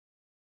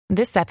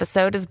This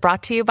episode is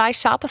brought to you by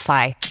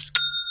Shopify.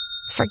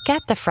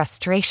 Forget the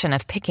frustration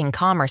of picking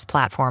commerce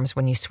platforms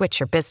when you switch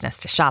your business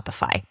to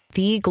Shopify,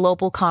 the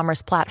global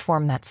commerce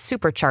platform that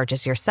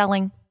supercharges your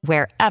selling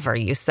wherever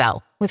you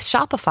sell. With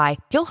Shopify,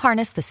 you'll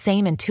harness the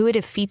same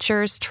intuitive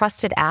features,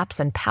 trusted apps,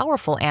 and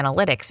powerful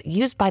analytics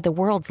used by the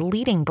world's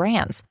leading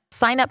brands.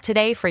 Sign up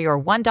today for your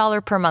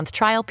 $1 per month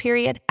trial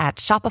period at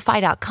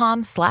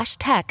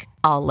shopify.com/tech,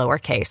 all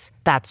lowercase.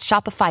 That's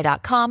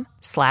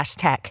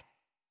shopify.com/tech.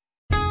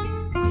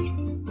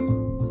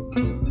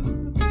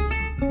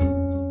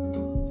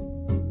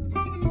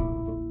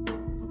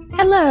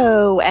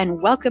 Hello,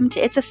 and welcome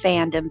to It's a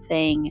Fandom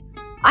Thing.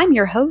 I'm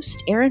your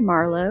host, Erin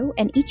Marlowe,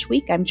 and each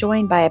week I'm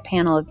joined by a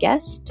panel of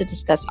guests to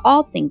discuss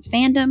all things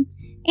fandom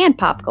and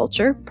pop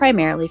culture,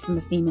 primarily from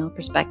a female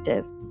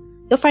perspective.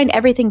 You'll find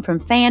everything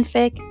from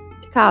fanfic,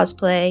 to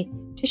cosplay,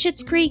 to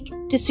Schitt's Creek,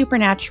 to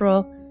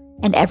Supernatural,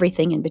 and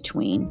everything in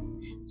between.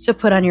 So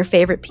put on your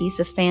favorite piece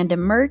of fandom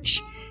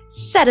merch,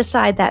 set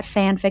aside that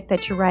fanfic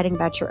that you're writing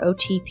about your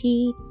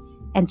OTP,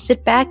 and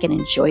sit back and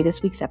enjoy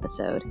this week's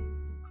episode.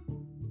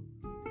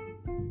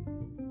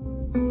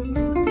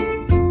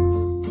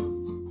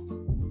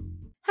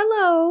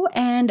 Hello,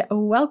 and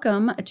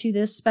welcome to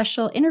this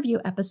special interview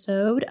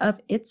episode of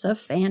It's a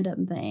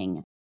Fandom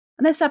Thing.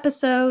 In this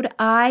episode,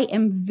 I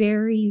am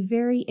very,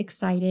 very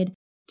excited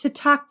to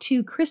talk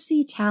to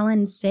Chrisi,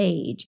 Talyn,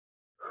 Saje,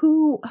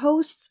 who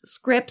hosts,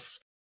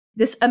 scripts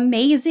this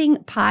amazing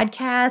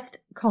podcast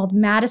called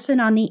Madison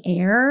on the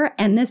Air.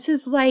 And this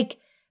is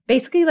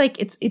basically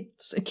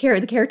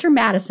the character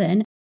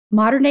Madison,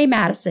 modern day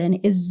Madison,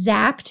 is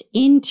zapped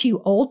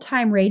into old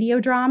time radio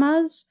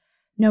dramas.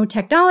 No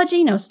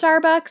technology, no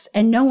Starbucks,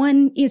 and no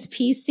one is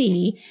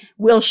PC.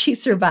 Will she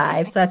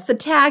survive? So that's the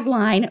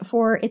tagline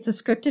for It's a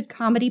Scripted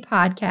Comedy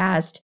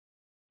Podcast.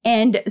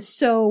 And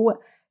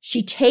so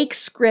she takes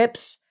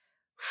scripts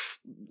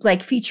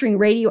featuring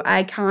radio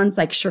icons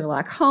like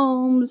Sherlock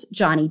Holmes,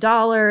 Johnny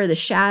Dollar, The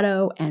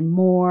Shadow, and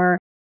more,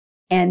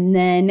 and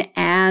then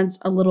adds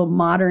a little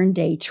modern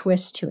day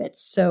twist to it.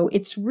 So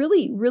it's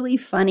really, really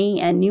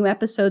funny, and new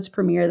episodes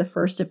premiere the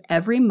first of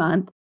every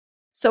month.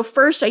 So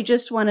first, I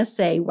just want to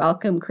say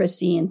welcome,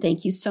 Chrisi, and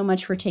thank you so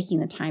much for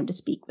taking the time to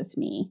speak with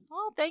me.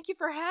 Oh, thank you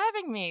for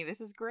having me. This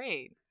is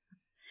great.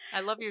 I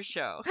love your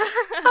show.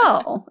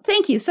 Oh,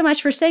 thank you so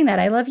much for saying that.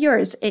 I love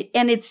yours.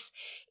 It's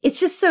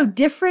just so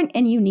different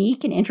and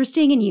unique and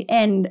interesting.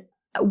 And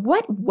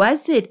what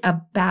was it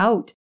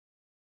about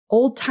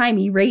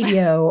old-timey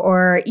radio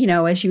or,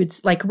 as you would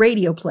like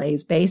radio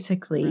plays,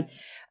 basically?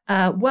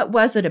 Right. What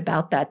was it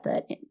about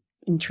that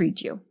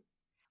intrigued you?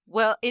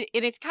 Well,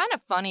 it's kind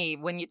of funny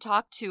when you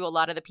talk to a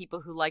lot of the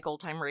people who like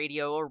old-time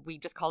radio, or we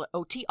just call it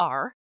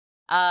OTR,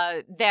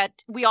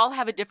 that we all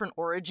have a different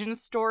origin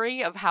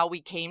story of how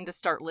we came to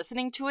start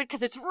listening to it,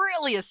 because it's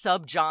really a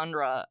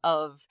subgenre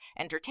of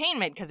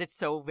entertainment because it's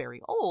so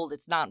very old.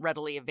 It's not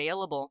readily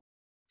available.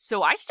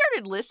 So I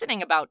started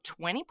listening about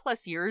 20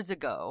 plus years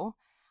ago.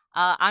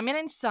 I'm an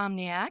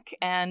insomniac,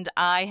 and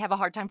I have a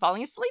hard time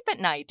falling asleep at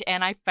night,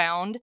 and I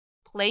found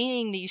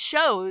playing these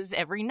shows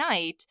every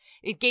night,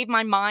 it gave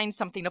my mind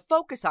something to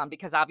focus on,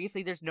 because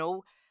obviously there's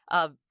no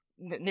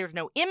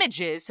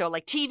images. So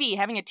like TV,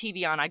 having a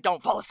TV on, I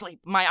don't fall asleep.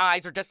 My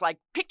eyes are just like,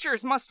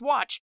 pictures must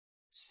watch.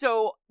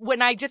 So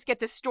when I just get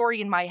this story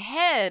in my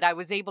head, I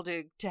was able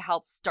to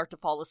help start to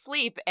fall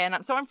asleep.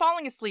 And so I'm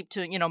falling asleep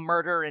to,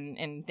 murder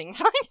and things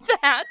like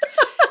that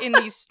in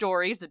these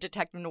stories, the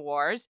detective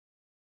noirs.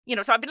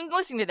 So I've been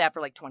listening to that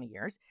for like 20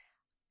 years.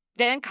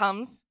 Then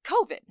comes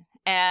COVID.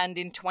 And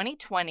in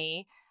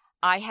 2020,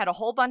 I had a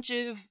whole bunch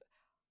of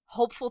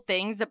hopeful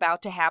things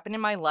about to happen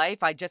in my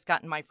life. I'd just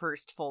gotten my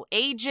first full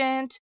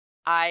agent.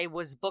 I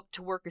was booked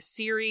to work a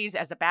series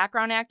as a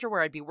background actor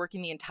where I'd be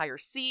working the entire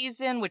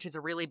season, which is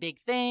a really big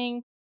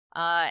thing.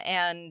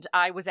 And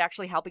I was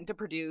actually helping to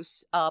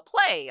produce a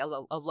play, a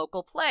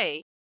local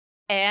play.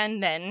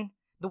 And then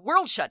the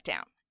world shut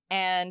down.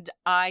 And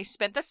I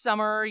spent the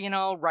summer,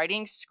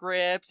 writing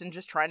scripts and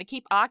just trying to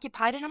keep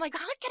occupied. And I'm like,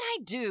 what can I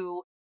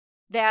do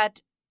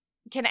that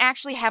can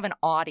actually have an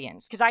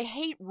audience? Because I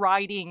hate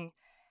writing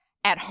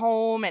at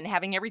home and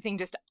having everything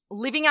just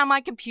living on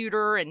my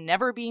computer and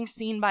never being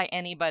seen by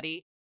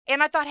anybody.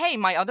 And I thought, hey,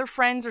 my other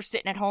friends are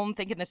sitting at home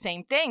thinking the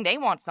same thing. They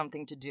want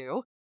something to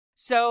do.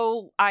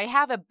 So I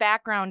have a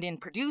background in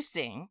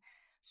producing.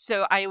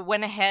 So I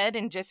went ahead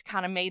and just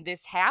kind of made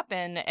this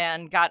happen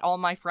and got all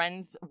my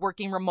friends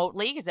working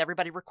remotely because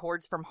everybody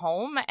records from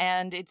home.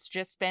 And it's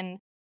just been,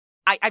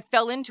 I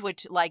fell into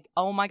it like,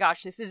 oh my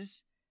gosh, this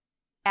is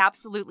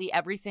absolutely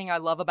everything I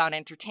love about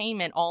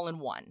entertainment all in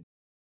one.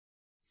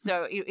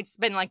 So it's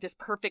been like this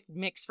perfect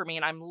mix for me,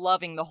 and I'm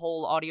loving the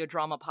whole audio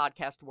drama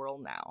podcast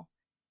world now.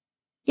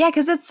 Yeah,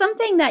 because it's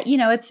something that,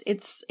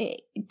 it's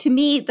to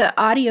me, the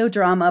audio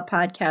drama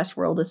podcast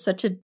world is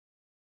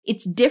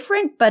it's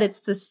different, but it's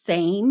the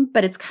same.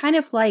 But it's kind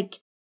of like,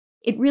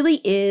 it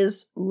really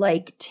is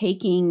like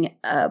taking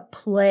a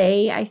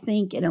play, I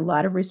think, in a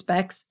lot of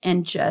respects,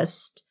 and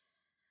just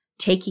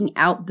taking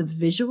out the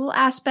visual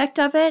aspect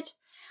of it.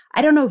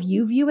 I don't know if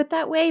you view it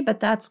that way, but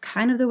that's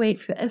kind of the way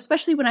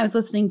especially when I was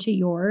listening to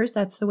yours,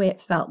 that's the way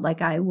it felt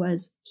like I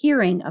was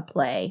hearing a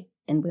play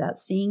and without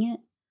seeing it.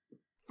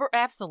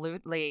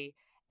 Absolutely.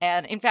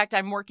 And in fact,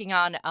 I'm working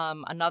on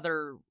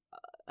another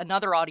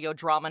audio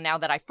drama now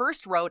that I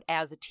first wrote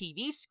as a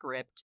TV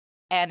script.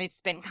 And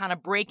it's been kind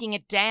of breaking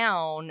it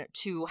down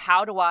to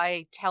how do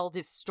I tell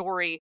this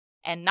story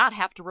and not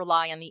have to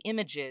rely on the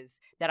images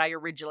that I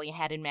originally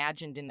had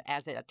imagined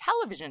as a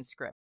television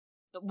script.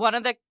 One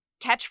of the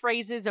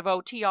catchphrases of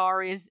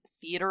OTR is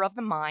theater of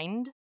the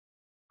mind.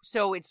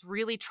 So it's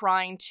really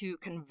trying to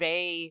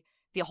convey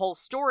the whole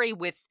story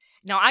with,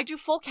 now I do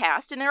full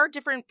cast, and there are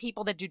different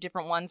people that do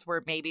different ones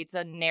where maybe it's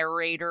a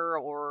narrator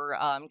or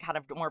kind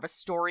of more of a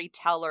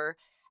storyteller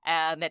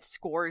that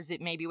scores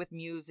it maybe with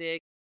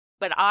music.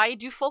 But I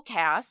do full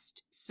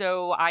cast,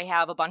 so I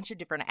have a bunch of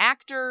different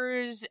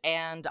actors,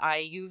 and I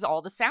use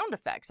all the sound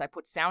effects. I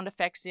put sound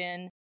effects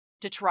in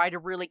to try to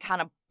really kind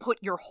of put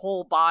your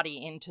whole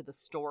body into the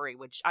story,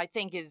 which I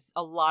think is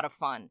a lot of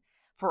fun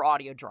for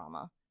audio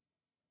drama.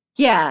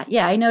 Yeah,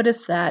 I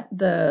noticed that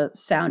the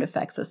sound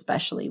effects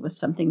especially was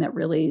something that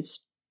really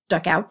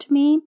stuck out to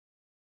me.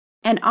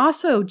 And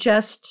also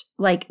just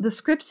like the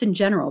scripts in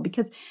general,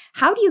 because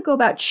how do you go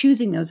about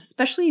choosing those,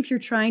 especially if you're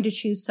trying to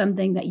choose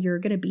something that you're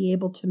going to be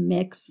able to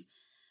mix,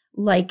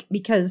 like,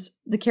 because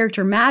the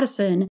character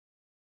Madison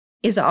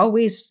is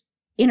always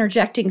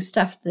interjecting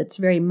stuff that's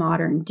very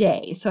modern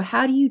day. So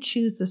how do you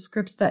choose the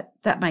scripts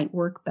that might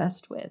work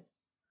best with?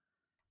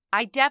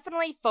 I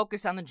definitely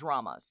focus on the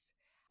dramas.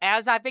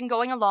 As I've been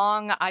going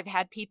along, I've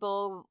had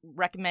people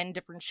recommend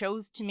different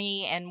shows to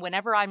me, and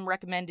whenever I'm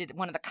recommended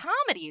one of the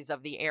comedies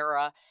of the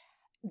era,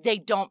 they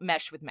don't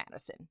mesh with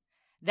Madison.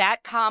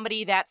 That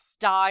comedy, that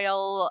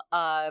style,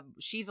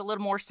 she's a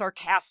little more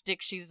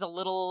sarcastic. She's a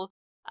little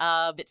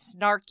bit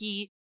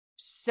snarky.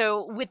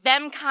 So with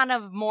them kind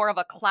of more of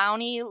a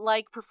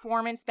clowny-like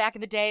performance back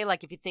in the day,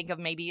 like if you think of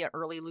maybe an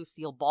early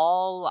Lucille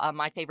Ball,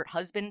 My Favorite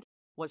Husband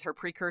was her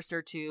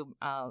precursor to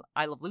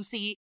I Love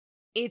Lucy.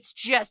 It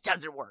just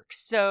doesn't work.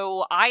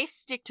 So I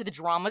stick to the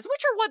dramas,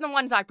 which are one of the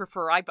ones I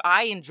prefer.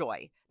 I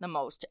enjoy the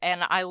most.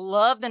 And I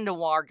love the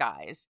noir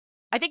guys.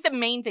 I think the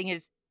main thing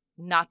is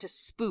not to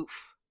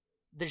spoof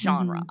the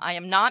genre. Mm-hmm. I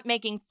am not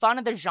making fun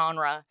of the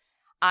genre.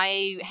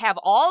 I have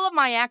all of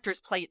my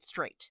actors play it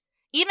straight.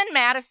 Even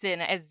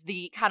Madison, as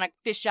the kind of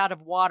fish out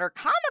of water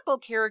comical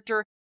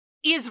character,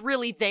 is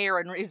really there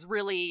and is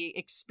really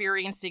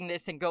experiencing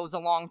this and goes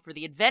along for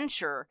the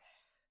adventure.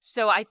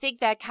 So I think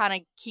that kind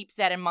of keeps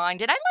that in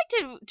mind. And I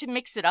like to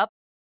mix it up.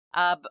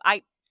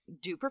 I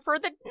do prefer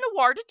the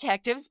noir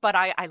detectives, but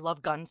I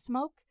love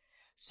Gunsmoke.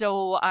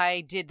 So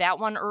I did that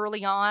one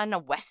early on, a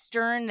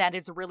Western that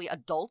is a really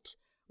adult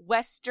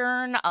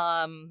Western.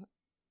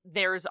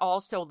 There's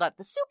also the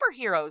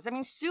superheroes. I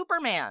mean,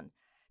 Superman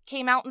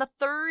came out in the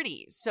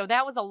 30s, so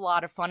that was a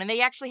lot of fun. And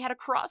they actually had a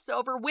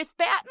crossover with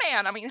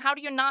Batman. I mean, how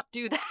do you not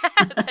do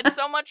that? That's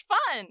so much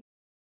fun.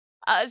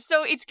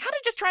 So it's kind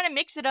of just trying to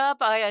mix it up.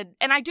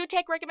 And I do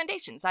take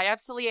recommendations. I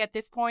absolutely, at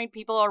this point,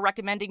 people are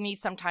recommending me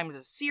sometimes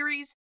a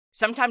series,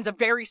 sometimes a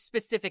very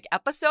specific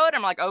episode.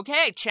 I'm like,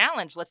 okay,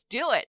 challenge, let's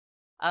do it.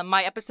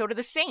 My episode of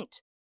The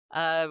Saint,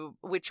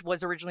 which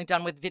was originally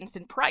done with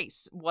Vincent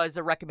Price, was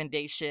a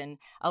recommendation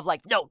of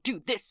like, no, do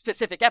this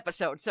specific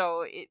episode.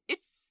 So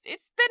it's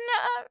been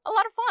a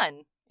lot of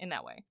fun in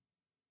that way.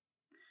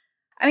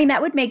 I mean,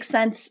 that would make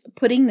sense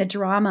putting the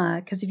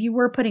drama, because if you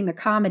were putting the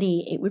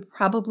comedy, it would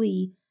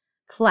probably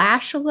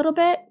clash a little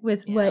bit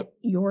with what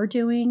you're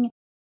doing,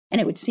 and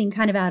it would seem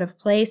kind of out of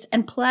place.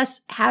 And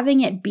plus,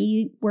 having it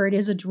be where it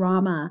is a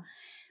drama,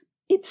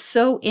 it's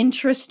so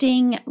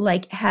interesting,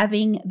 like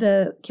having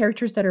the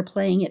characters that are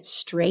playing it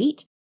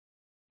straight,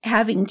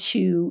 having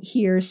to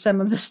hear some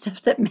of the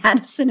stuff that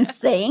Madison is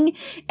saying,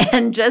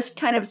 and just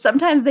kind of,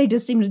 sometimes they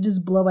just seem to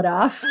just blow it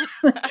off.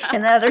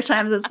 And then other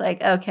times it's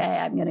like, okay,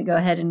 I'm going to go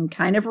ahead and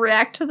kind of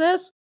react to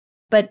this.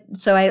 But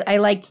so I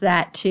liked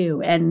that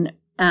too. And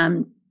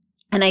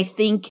I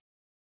think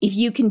if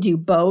you can do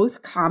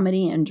both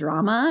comedy and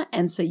drama,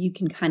 and so you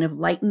can kind of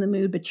lighten the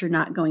mood, but you're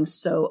not going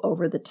so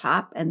over the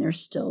top, and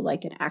there's still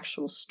like an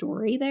actual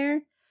story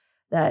there,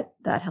 that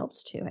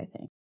helps too, I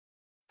think.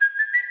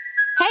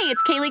 Hey,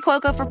 it's Kaylee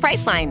Cuoco for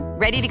Priceline.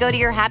 Ready to go to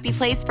your happy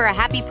place for a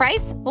happy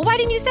price? Well, why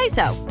didn't you say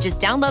so? Just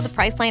download the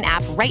Priceline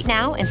app right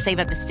now and save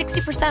up to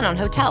 60% on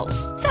hotels.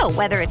 So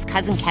whether it's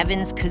Cousin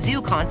Kevin's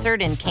Kazoo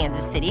Concert in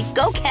Kansas City,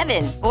 go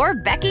Kevin, or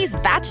Becky's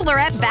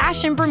Bachelorette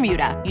Bash in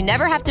Bermuda, you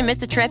never have to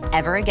miss a trip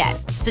ever again.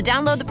 So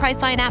download the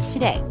Priceline app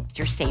today.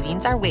 Your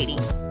savings are waiting.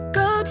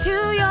 Go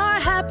to your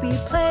happy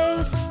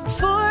place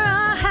for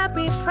a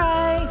happy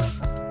price.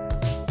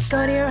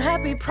 Go to your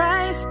happy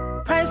price,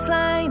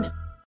 Priceline.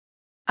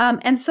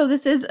 And so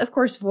this is, of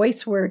course,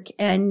 voice work.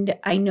 And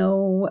I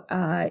know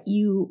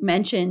you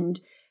mentioned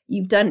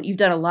you've done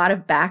a lot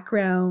of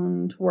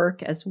background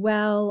work as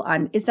well.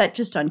 Is that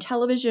just on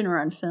television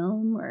or on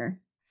film, or?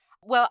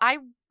 Well, I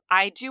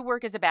I do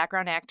work as a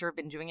background actor. I've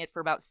been doing it for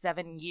about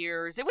 7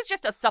 years. It was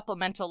just a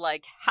supplemental,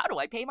 like, how do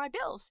I pay my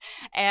bills?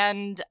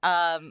 And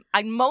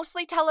I'm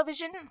mostly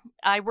television.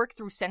 I work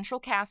through Central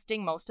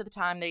Casting most of the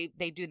time.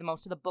 They do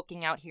most of the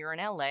booking out here in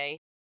LA,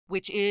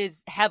 which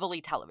is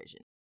heavily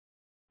television.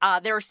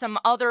 There are some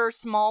other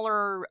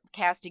smaller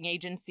casting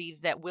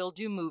agencies that will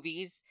do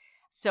movies.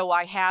 So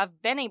I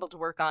have been able to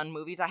work on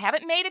movies. I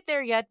haven't made it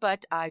there yet,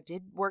 but I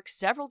did work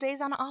several days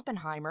on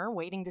Oppenheimer,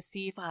 waiting to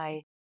see if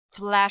I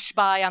flash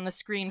by on the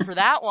screen for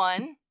that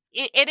one.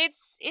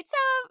 It's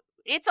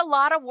a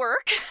lot of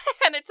work,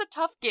 and it's a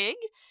tough gig.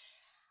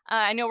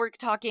 I know we're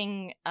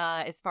talking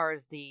as far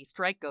as the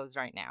strike goes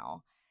right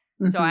now.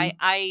 So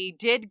I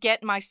did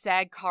get my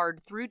SAG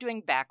card through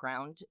doing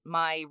background.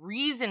 My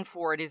reason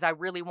for it is I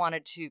really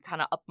wanted to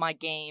kind of up my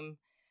game,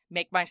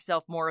 make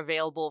myself more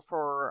available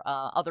for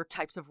other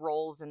types of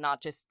roles and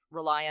not just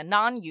rely on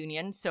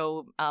non-union.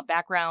 So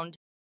background,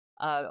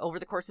 over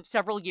the course of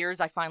several years,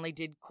 I finally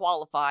did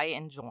qualify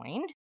and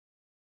joined.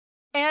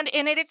 And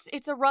in it,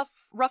 it's a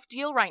rough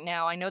deal right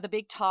now. I know the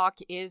big talk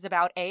is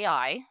about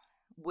AI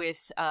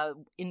with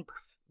in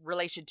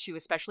relation to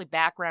especially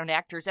background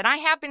actors, and I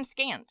have been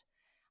scanned.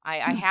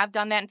 I have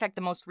done that. In fact,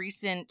 the most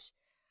recent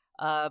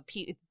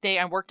thing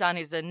I worked on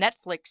is a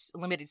Netflix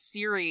limited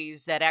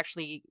series that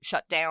actually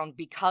shut down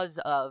because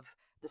of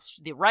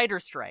the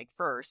writer's strike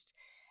first.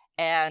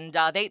 And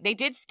they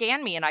did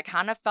scan me, and I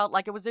kind of felt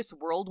like it was this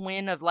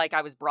whirlwind of, like,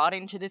 I was brought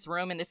into this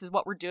room, and this is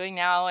what we're doing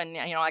now. And,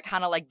 you know, I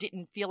kind of, like,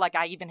 didn't feel like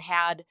I even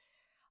had,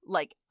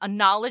 like, a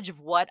knowledge of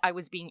what I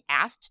was being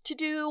asked to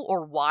do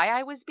or why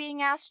I was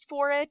being asked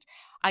for it.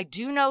 I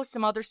do know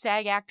some other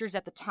SAG actors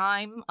at the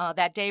time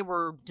that day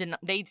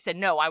they said,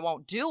 no, I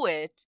won't do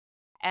it.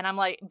 And I'm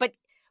like, but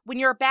when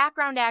you're a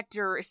background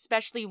actor,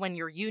 especially when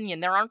you're union,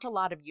 there aren't a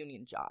lot of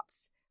union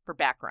jobs for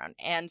background.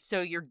 And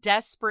so you're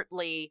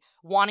desperately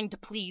wanting to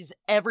please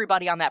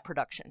everybody on that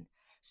production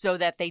so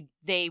that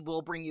they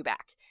will bring you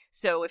back.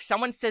 So if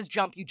someone says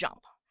jump, you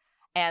jump.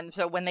 And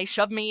so when they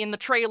shoved me in the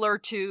trailer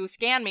to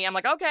scan me, I'm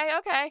like,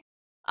 okay.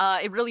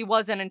 It really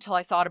wasn't until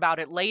I thought about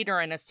it later,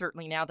 and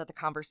certainly now that the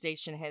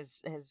conversation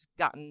has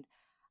gotten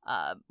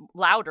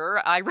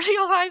louder, I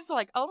realized,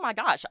 like, oh my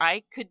gosh,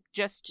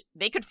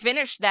 they could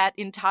finish that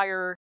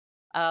entire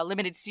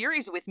limited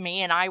series with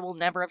me, and I will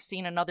never have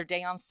seen another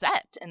day on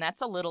set. And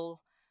that's a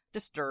little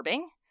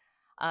disturbing,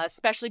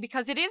 especially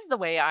because it is the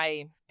way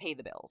I pay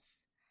the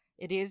bills.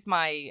 It is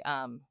my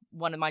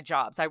one of my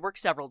jobs. I work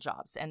several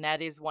jobs, and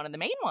that is one of the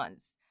main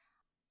ones.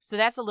 So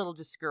that's a little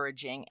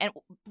discouraging. And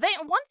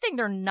one thing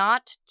they're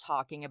not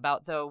talking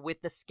about, though,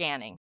 with the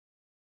scanning,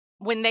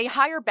 when they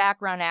hire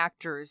background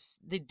actors,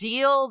 the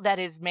deal that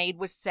is made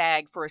with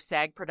SAG for a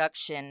SAG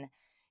production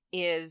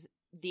is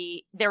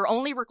they're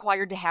only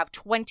required to have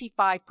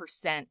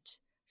 25%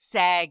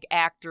 SAG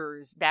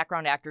actors,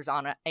 background actors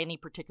on any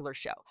particular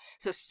show.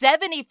 So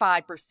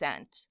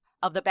 75%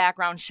 of the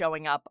background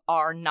showing up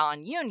are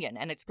non-union,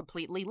 and it's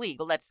completely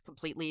legal. That's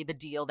completely the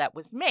deal that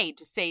was made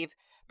to save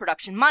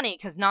production money,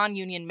 because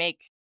non-union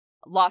make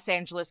Los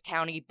Angeles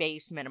County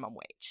base minimum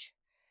wage.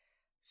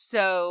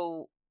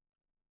 So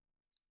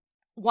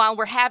while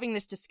we're having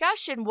this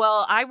discussion,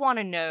 well, I want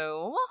to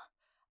know,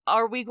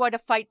 are we going to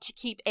fight to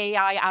keep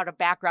AI out of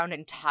background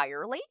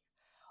entirely?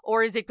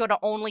 Or is it going to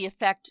only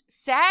affect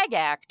SAG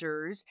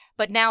actors,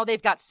 but now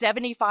they've got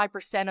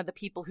 75% of the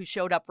people who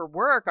showed up for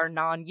work are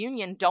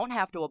non-union, don't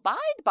have to abide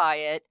by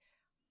it?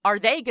 Are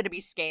they going to be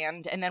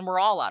scanned, and then we're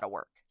all out of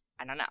work?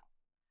 I don't know.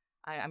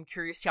 I'm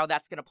curious how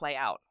that's going to play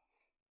out.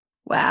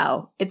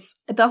 Wow.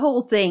 It's the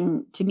whole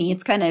thing, to me,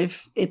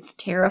 it's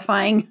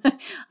terrifying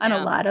on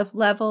a lot of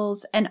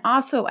levels. And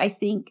also, I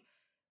think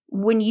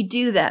when you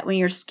do that, when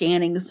you're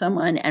scanning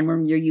someone and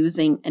when you're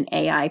using an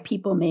AI,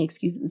 people may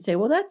excuse it and say,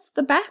 well, that's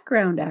the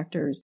background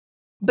actors.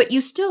 But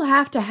you still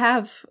have to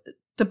have,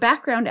 the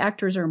background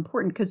actors are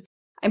important, because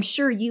I'm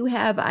sure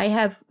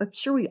I'm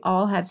sure we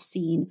all have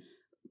seen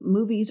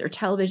movies or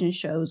television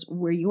shows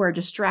where you are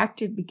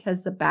distracted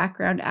because the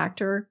background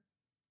actor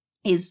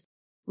is,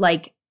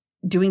 like,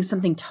 doing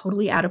something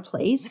totally out of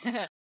place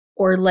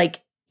or,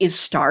 like, is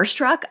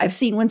starstruck. I've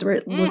seen ones where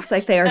it looks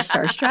like they are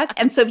starstruck.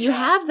 And so if you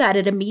have that,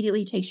 it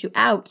immediately takes you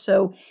out.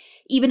 So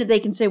even if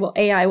they can say, well,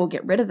 AI will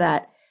get rid of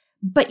that,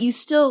 but you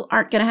still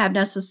aren't going to have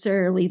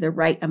necessarily the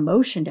right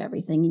emotion to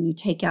everything, and you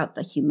take out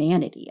the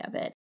humanity of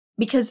it.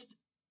 Because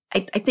I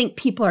think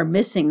people are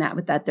missing that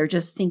with that. They're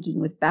just thinking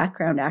with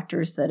background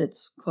actors that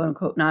it's, quote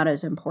unquote, not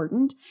as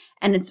important.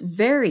 And it's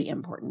very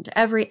important.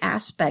 Every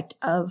aspect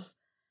of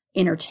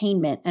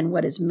entertainment and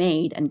what is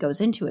made and goes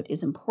into it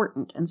is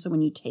important. And so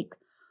when you take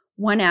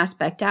one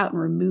aspect out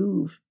and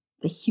remove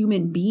the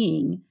human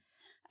being,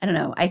 I don't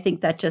know, I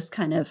think that just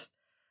kind of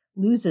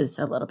loses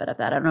a little bit of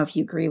that. I don't know if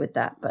you agree with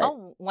that, but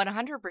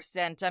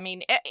 100%. I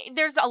mean,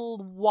 there's a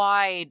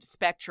wide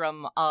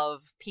spectrum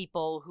of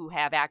people who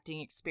have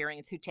acting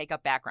experience who take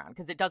up background,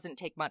 because it doesn't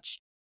take much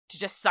to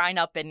just sign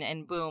up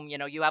and boom,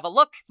 you have a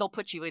look, they'll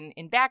put you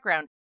in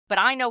background. But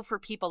I know for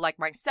people like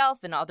myself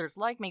and others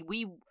like me,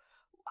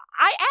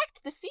 I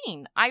act the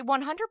scene. I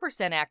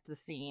 100% act the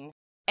scene.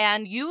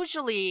 And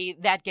usually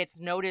that gets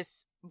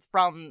notice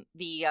from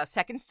the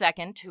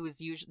second,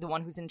 who's usually the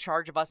one who's in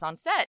charge of us on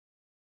set.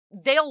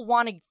 They'll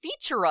want to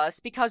feature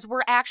us because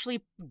we're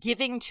actually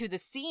giving to the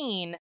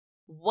scene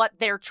what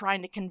they're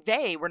trying to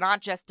convey. We're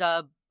not just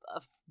a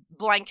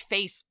blank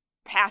face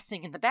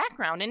passing in the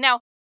background. And now,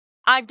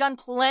 I've done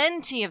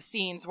plenty of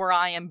scenes where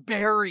I am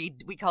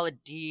buried, we call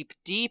it deep,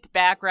 deep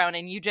background,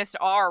 and you just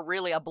are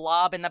really a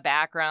blob in the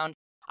background.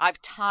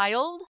 I've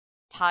tiled.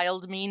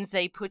 Tiled means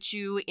they put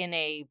you in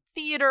a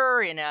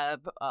theater, in a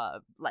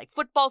like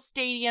football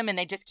stadium, and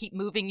they just keep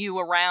moving you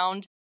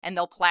around, and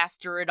they'll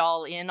plaster it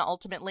all in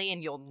ultimately,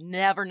 and you'll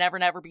never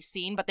be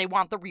seen, but they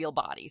want the real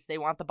bodies. They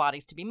want the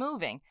bodies to be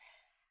moving.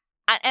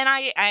 And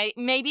I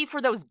maybe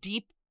for those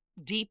deep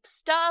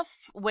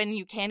stuff when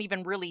you can't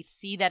even really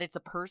see that it's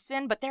a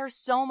person, but there's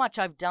so much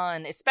I've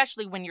done,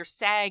 especially when you're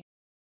SAG,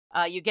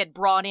 you get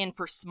brought in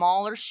for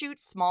smaller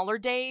shoots, smaller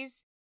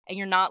days, and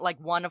you're not like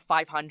one of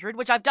 500,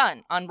 which I've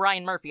done on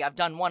Ryan Murphy. I've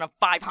done one of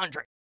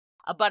 500,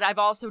 but I've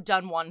also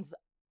done ones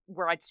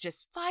where it's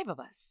just 5 of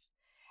us.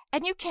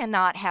 And you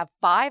cannot have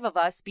 5 of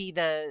us be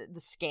the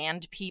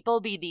scanned people,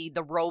 be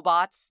the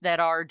robots that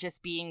are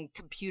just being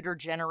computer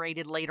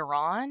generated later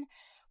on.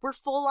 We're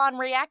full on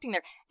reacting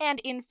there. And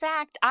in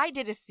fact, I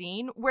did a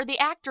scene where the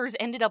actors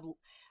ended up,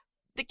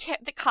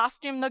 the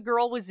costume the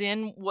girl was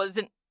in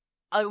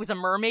it was a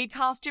mermaid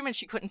costume and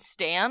she couldn't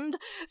stand.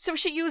 So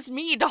she used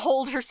me to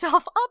hold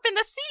herself up in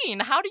the scene.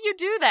 How do you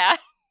do that?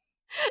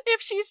 If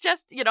she's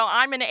just,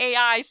 I'm an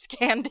AI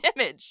scanned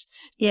image.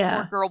 Yeah.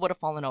 Poor girl would have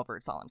fallen over,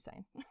 is all I'm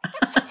saying.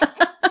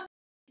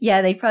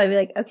 Yeah, they'd probably be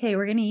like, okay,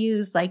 we're going to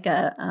use like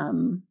a,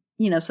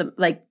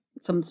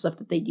 some stuff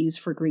that they'd use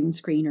for green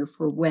screen or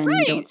for when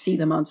you don't see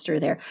the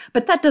monster there.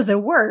 But that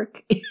doesn't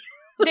work.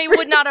 They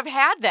would not have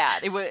had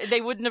that.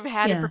 They wouldn't have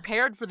had it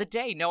prepared for the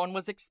day. No one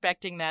was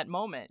expecting that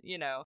moment,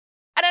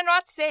 And I'm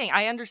not saying,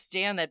 I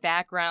understand that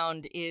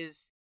background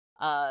is,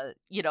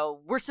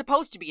 we're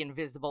supposed to be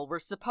invisible. We're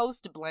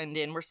supposed to blend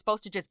in. We're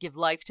supposed to just give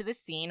life to the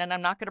scene. And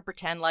I'm not going to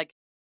pretend like,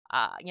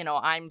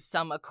 I'm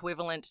some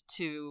equivalent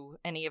to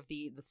any of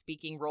the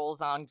speaking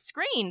roles on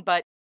screen.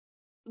 But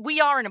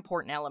we are an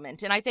important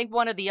element. And I think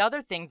one of the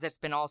other things that's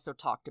been also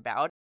talked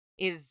about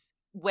is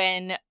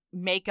when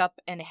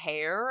makeup and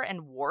hair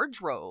and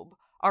wardrobe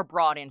are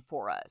brought in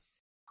for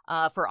us.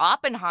 For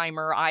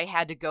Oppenheimer, I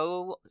had to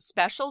go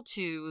special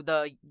to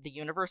the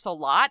Universal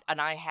lot,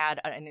 and I had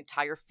an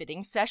entire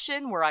fitting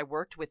session where I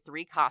worked with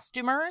 3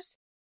 costumers.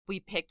 We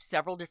picked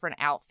several different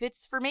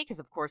outfits for me, because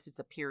of course it's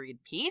a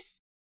period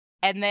piece.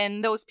 And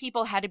then those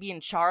people had to be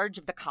in charge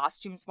of the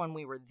costumes when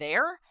we were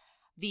there.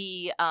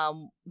 The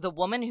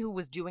woman who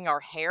was doing our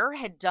hair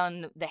had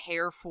done the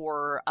hair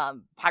for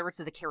Pirates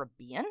of the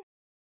Caribbean,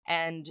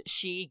 and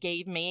she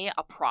gave me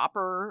a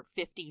proper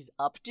 50s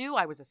updo.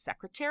 I was a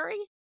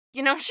secretary.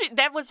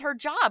 That was her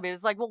job. It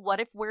was like, well, what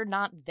if we're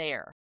not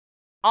there?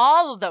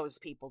 All of those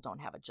people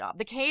don't have a job.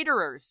 The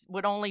caterers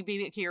would only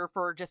be here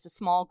for just a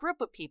small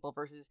group of people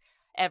versus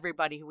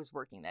everybody who was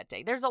working that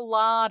day. There's a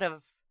lot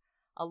of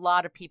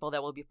people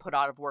that will be put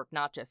out of work,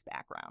 not just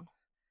background.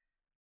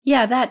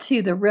 Yeah, that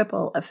too, the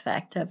ripple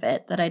effect of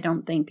it that I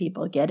don't think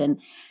people get.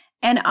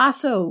 And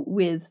also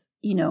with,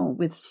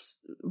 with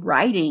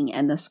writing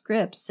and the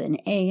scripts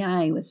and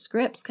AI with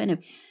scripts, kind of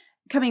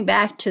coming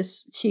back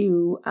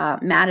to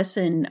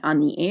Madison on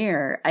the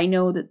air, I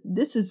know that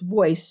this is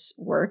voice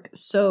work.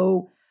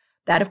 So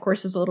that, of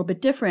course, is a little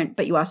bit different,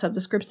 but you also have the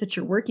scripts that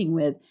you're working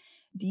with.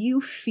 Do you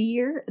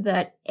fear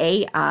that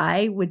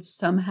AI would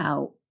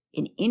somehow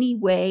in any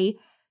way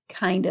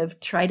kind of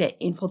try to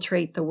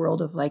infiltrate the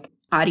world of like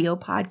audio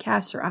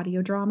podcasts or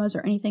audio dramas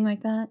or anything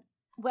like that?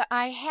 Well,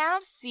 I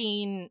have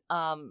seen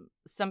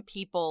some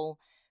people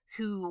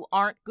who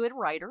aren't good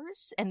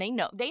writers, and they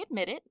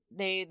admit it.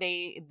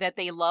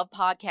 They love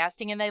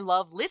podcasting and they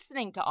love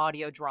listening to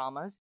audio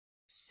dramas.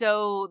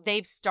 So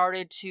they've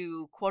started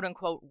to quote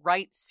unquote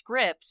write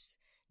scripts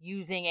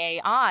using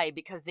AI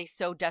because they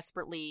so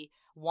desperately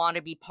want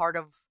to be part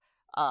of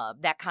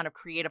that kind of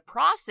creative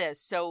process.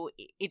 So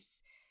it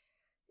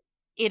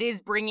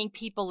is bringing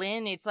people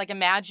in. It's like,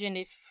 imagine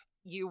if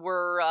you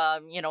were,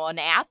 an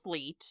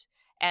athlete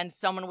and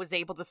someone was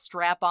able to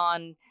strap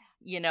on,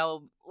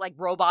 like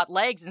robot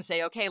legs and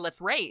say, okay, let's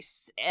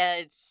race.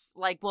 It's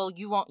like, well,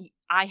 you won't.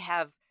 I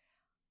have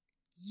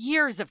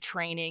years of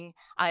training.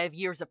 I have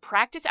years of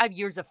practice. I have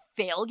years of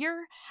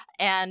failure.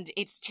 And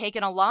it's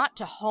taken a lot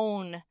to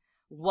hone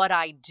what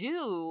I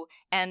do.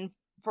 And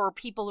for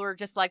people who are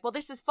just like, well,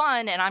 this is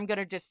fun, and I'm going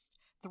to just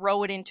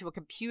throw it into a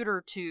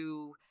computer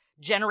to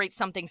generate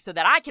something so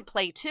that I could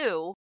play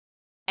too.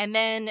 And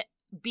then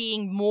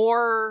being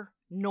more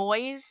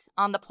noise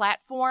on the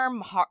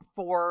platform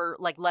for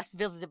like less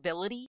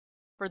visibility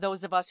for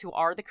those of us who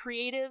are the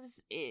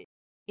creatives,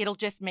 it'll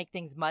just make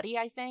things muddy,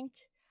 I think.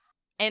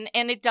 And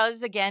it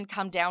does, again,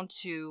 come down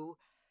to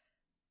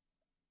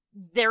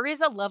there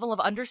is a level of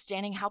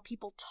understanding how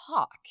people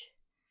talk.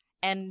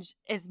 And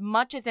as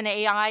much as an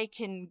AI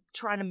can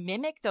try to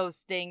mimic those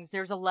things,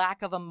 there's a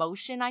lack of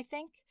emotion, I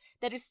think,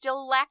 that is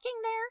still lacking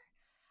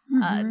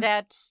there. Mm-hmm.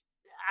 That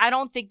I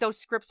don't think those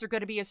scripts are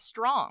going to be as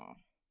strong,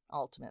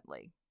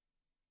 ultimately.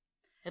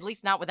 At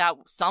least not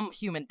without some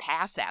human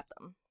pass at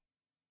them.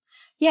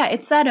 Yeah,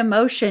 it's that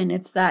emotion.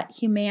 It's that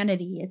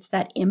humanity. It's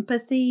that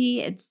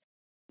empathy. It's,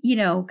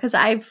 because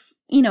I've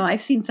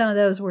seen some of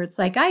those where it's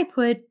like, I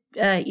put,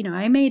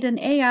 I made an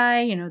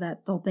AI,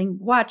 that whole thing,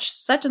 watch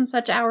such and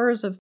such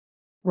hours of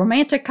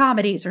romantic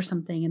comedies or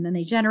something. And then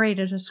they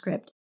generated a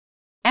script.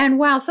 And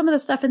while some of the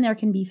stuff in there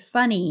can be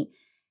funny,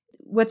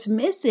 what's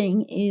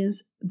missing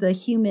is the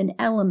human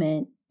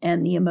element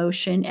and the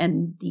emotion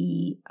and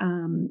the,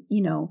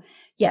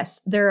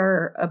 yes, there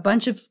are a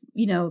bunch of,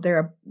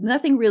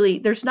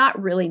 there's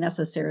not really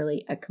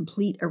necessarily a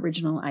complete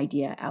original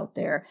idea out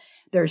there.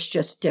 There's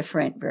just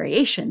different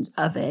variations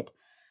of it.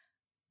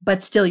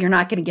 But still, you're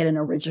not going to get an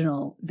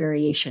original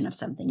variation of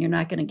something. You're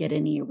not going to get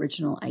any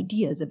original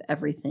ideas if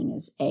everything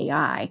is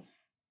AI.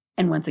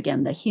 And once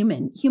again, the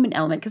human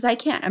element, because I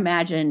can't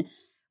imagine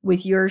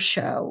with your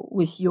show,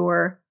 with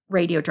your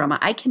radio drama,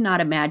 I cannot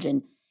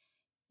imagine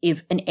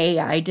if an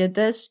AI did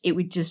this, it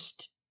would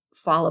just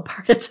fall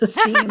apart at the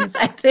seams,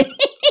 I think,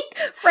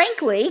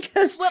 frankly,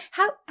 because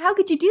how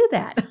could you do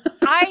that?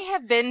 I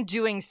have been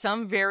doing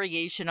some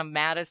variation of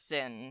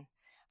Madison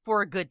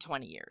for a good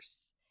 20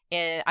 years.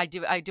 I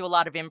do a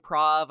lot of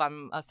improv.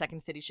 I'm a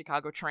Second City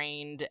Chicago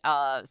trained.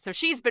 So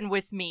she's been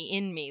with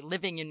me,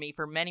 living in me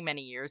for many,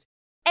 many years.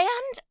 And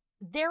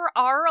there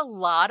are a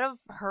lot of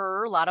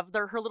her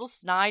little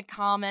snide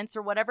comments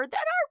or whatever that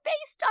are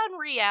based on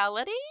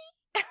reality.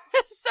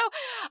 So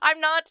I'm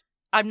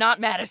not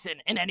Madison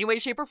in any way,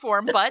 shape, or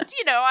form, but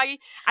I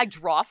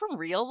draw from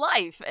real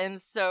life. And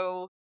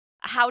so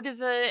how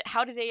does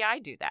AI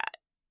do that?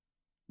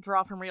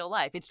 Draw from real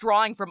life. It's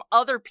drawing from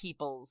other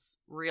people's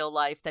real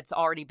life that's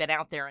already been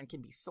out there and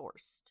can be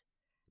sourced,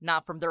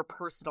 not from their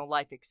personal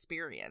life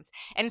experience.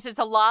 And since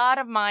a lot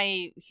of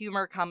my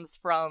humor comes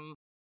from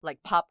like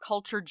pop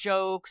culture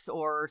jokes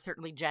or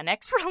certainly Gen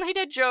X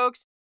related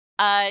jokes,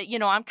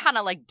 I'm kind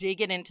of like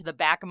digging into the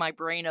back of my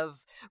brain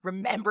of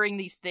remembering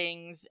these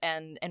things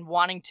and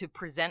wanting to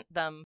present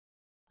them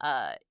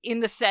in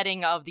the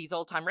setting of these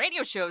old time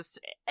radio shows.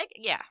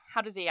 Yeah.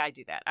 How does AI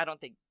do that? I don't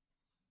think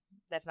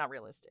that's not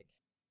realistic.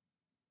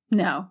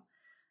 No,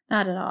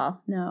 not at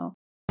all. No.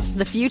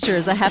 The future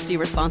is a hefty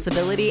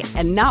responsibility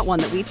and not one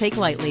that we take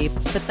lightly.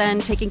 But then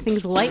taking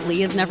things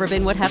lightly has never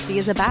been what Hefty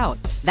is about.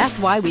 That's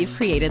why we've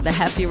created the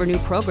Hefty Renew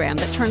program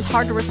that turns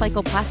hard to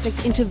recycle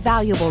plastics into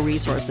valuable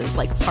resources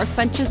like park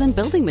benches and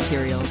building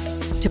materials.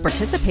 To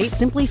participate,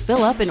 simply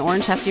fill up an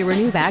orange Hefty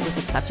Renew bag with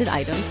accepted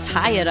items,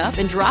 tie it up,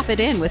 and drop it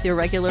in with your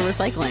regular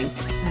recycling.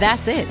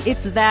 That's it.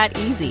 It's that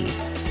easy.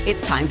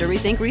 It's time to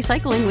rethink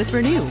recycling with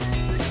Renew.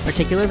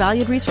 Particular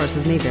valued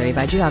resources may vary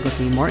by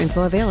geography. More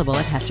info available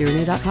at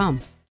heftyrenew.com.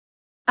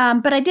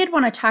 But I did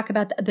want to talk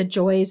about the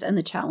joys and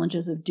the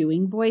challenges of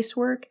doing voice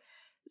work.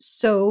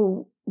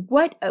 So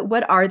what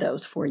are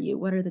those for you?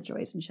 What are the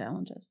joys and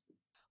challenges?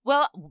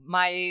 Well,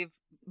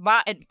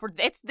 for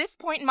this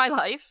point in my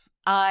life,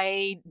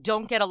 I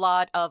don't get a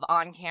lot of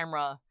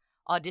on-camera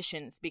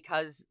auditions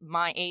because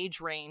my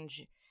age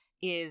range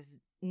is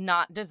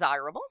not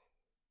desirable.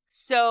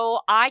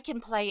 So I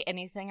can play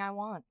anything I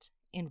want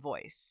in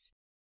voice.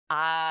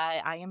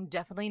 I am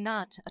definitely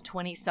not a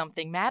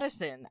 20-something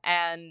Madison,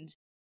 and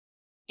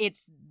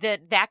it's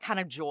that kind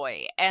of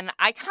joy. And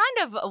I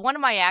one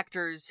of my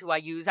actors who I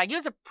use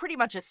pretty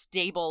much a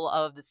stable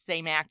of the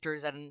same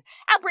actors, and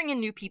I'll bring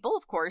in new people,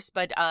 of course,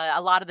 but a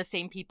lot of the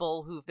same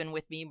people who've been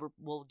with me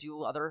will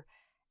do other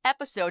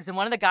episodes. And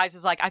one of the guys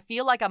is like, I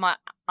feel like I'm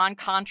on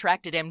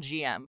contract at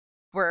MGM,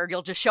 where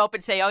you'll just show up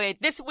and say, okay,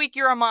 this week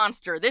you're a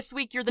monster, this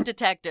week you're the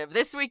detective,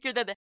 this week you're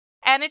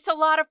and it's a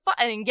lot of fun,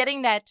 and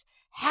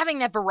having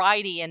that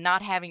variety and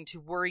not having to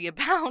worry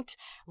about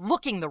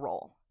looking the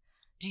role.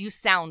 Do you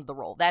sound the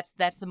role? That's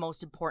the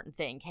most important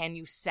thing. Can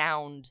you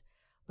sound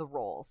the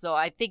role? So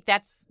I think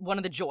that's one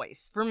of the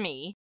joys for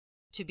me,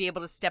 to be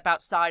able to step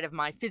outside of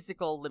my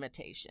physical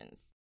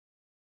limitations.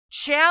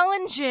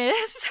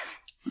 Challenges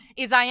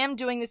is I am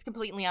doing this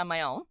completely on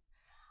my own.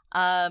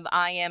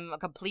 I am a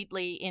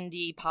completely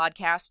indie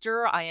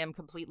podcaster. I am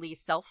completely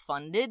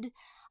self-funded.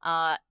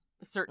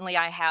 Certainly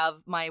I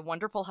have my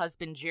wonderful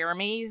husband,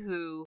 Jeremy,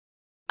 who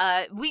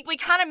we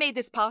kind of made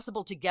this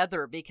possible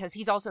together because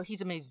he's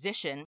a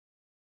musician.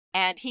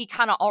 And he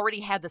kind of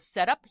already had the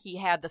setup. He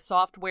had the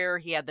software.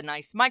 He had the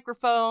nice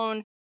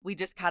microphone. We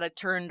just kind of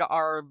turned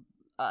our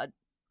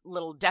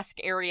little desk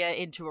area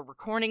into a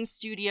recording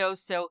studio.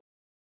 So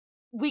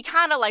we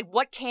kind of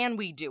what can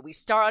we do? We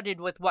started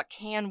with what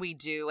can we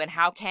do and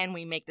how can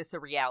we make this a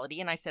reality?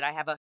 And I said, I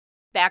have a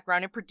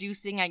background in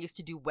producing. I used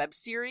to do web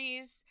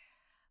series.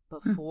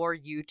 Before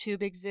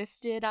YouTube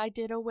existed, I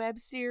did a web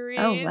series.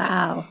 Oh,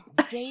 wow.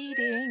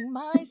 Dating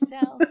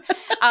myself.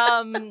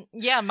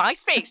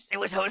 MySpace. It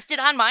was hosted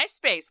on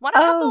MySpace. Won a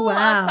couple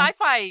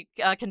sci-fi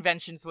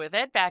conventions with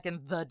it back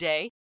in the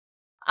day.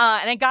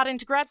 And I got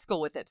into grad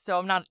school with it, so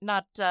I'm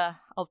not a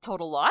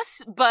total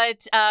loss.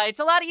 But it's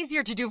a lot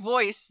easier to do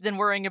voice than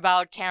worrying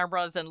about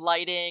cameras and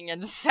lighting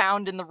and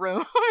sound in the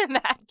room in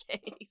that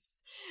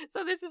case.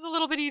 So this is a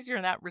little bit easier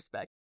in that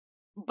respect.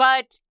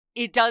 But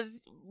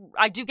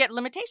I do get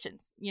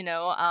limitations,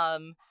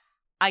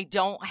 I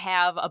don't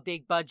have a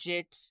big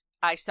budget.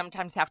 I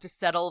sometimes have to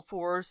settle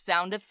for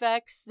sound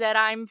effects that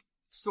I'm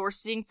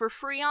sourcing for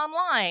free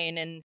online.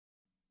 And,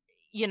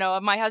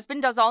 my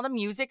husband does all the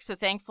music, so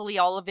thankfully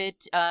all of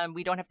it,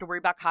 we don't have to worry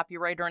about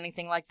copyright or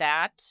anything like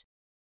that.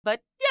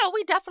 But,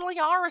 we definitely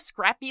are a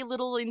scrappy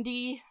little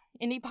indie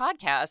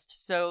podcast,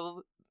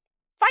 so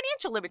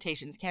financial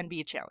limitations can be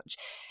a challenge.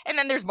 And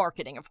then there's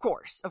marketing, of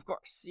course,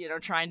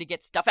 trying to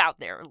get stuff out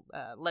there,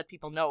 let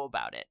people know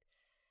about it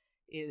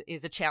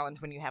is a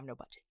challenge when you have no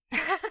budget.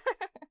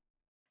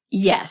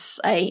 Yes,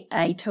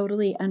 I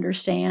totally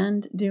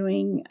understand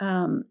doing,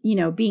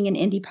 being an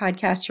indie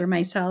podcaster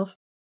myself.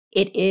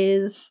 It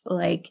is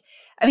like,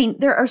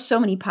 there are so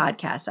many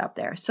podcasts out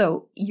there.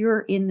 So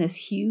you're in this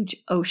huge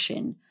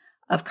ocean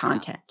of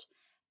content.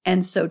 Yeah.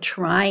 And so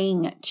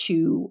trying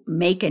to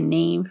make a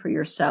name for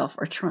yourself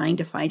or trying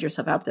to find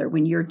yourself out there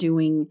when you're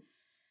doing,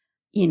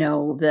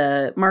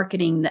 the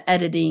marketing, the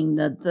editing,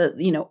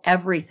 the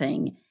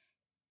everything,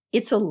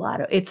 it's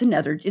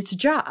a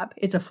job.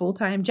 It's a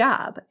full-time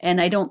job.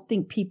 And I don't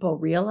think people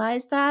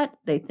realize that.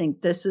 They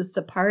think this is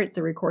the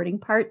recording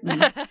part, and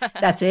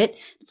that's it.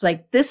 It's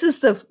like, this is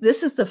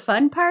the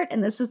fun part,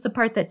 and this is the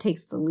part that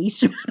takes the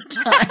least amount of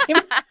time.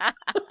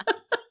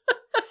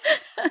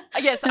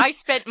 Yes, I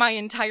spent my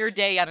entire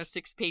day on a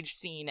 6-page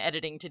scene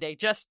editing today.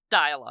 Just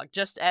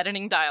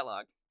editing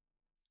dialogue.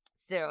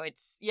 So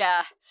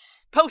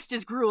post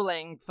is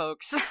grueling,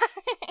 folks.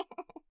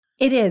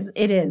 It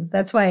is.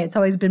 That's why it's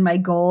always been my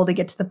goal to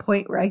get to the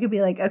point where I could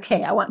be like,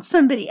 okay, I want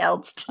somebody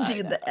else to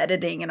do the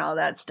editing and all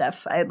that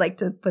stuff. I'd like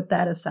to put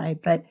that aside.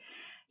 But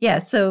yeah,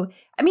 so,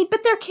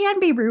 but there can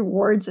be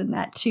rewards in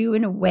that too,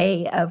 in a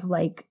way of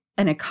like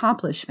an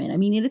accomplishment.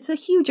 It's a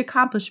huge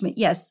accomplishment.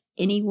 Yes,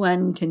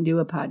 anyone can do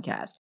a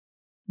podcast,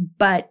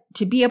 but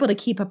to be able to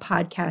keep a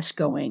podcast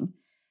going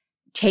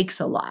takes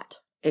a lot.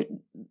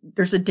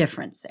 There's a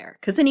difference there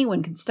because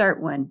anyone can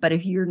start one, but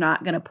if you're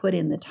not going to put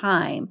in the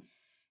time,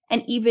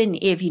 and even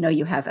if,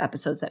 you have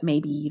episodes that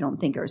maybe you don't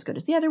think are as good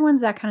as the other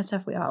ones, that kind of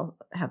stuff, we all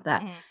have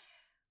that. Mm-hmm.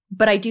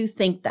 But I do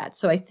think that.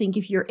 So I think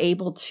if you're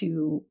able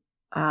to,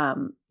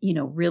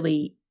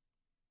 really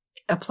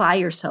apply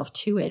yourself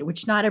to it,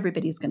 which not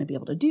everybody's going to be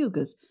able to do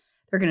because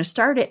they're going to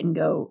start it and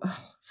go,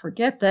 oh,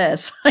 forget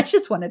this. I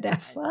just wanted to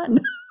have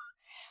fun.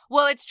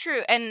 Well, it's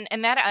true. And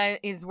that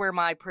is where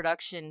my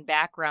production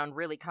background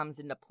really comes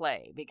into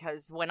play.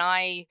 Because when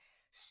I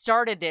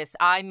started this,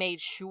 I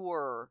made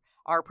sure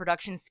our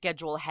production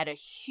schedule had a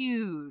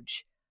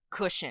huge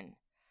cushion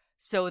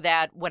so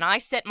that when I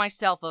set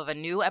myself of a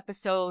new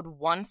episode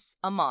once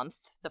a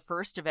month, the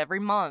first of every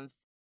month,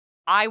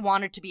 I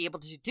wanted to be able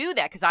to do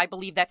that because I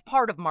believe that's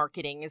part of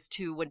marketing is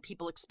to when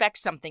people expect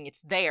something,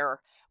 it's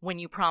there when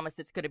you promise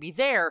it's going to be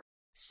there.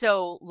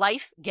 So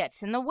life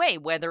gets in the way,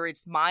 whether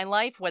it's my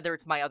life, whether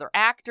it's my other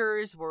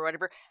actors or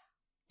whatever.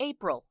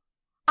 April,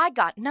 I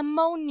got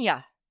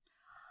pneumonia.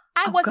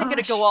 I wasn't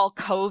going to go all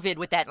COVID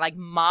with that like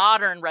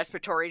modern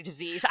respiratory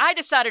disease. I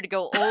decided to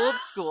go old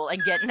school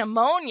and get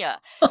pneumonia.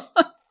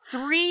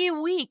 3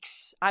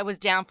 weeks I was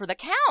down for the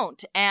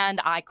count and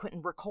I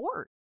couldn't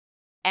record.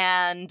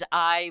 And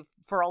I,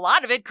 for a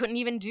lot of it, couldn't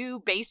even do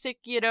basic,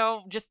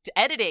 just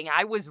editing.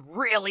 I was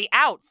really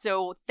out.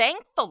 So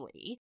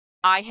thankfully,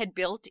 I had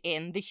built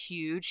in the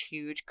huge,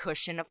 huge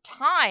cushion of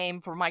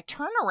time for my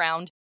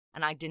turnaround.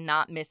 And I did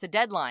not miss a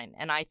deadline.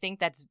 And I think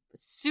that's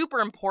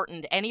super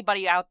important.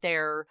 Anybody out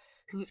there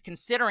who's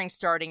considering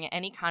starting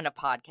any kind of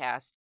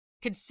podcast,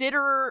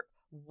 consider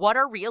what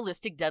are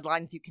realistic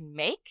deadlines you can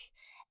make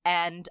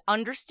and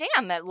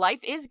understand that life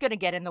is going to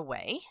get in the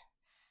way.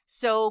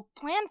 So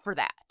plan for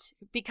that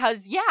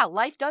because,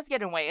 life does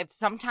get in the way. If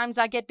sometimes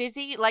I get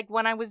busy, like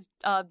when I was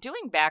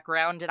doing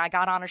background and I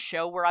got on a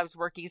show where I was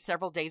working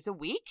several days a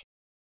week,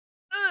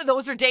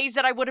 those are days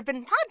that I would have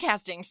been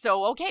podcasting.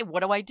 So, okay,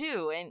 what do I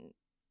do?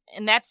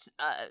 And that's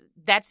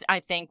I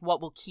think what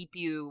will keep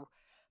you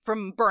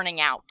from burning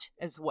out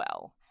as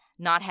well.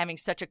 Not having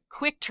such a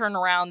quick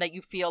turnaround that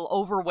you feel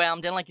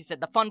overwhelmed. And like you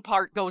said, the fun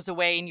part goes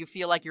away and you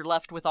feel like you're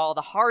left with all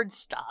the hard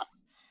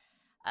stuff.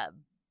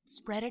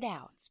 Spread it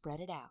out.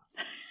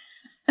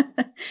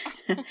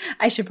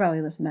 I should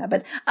probably listen to that,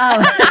 but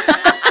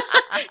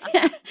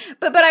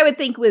but I would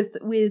think with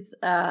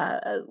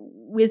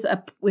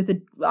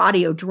an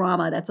audio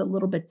drama that's a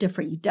little bit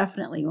different. You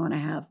definitely want to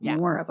have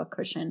more of a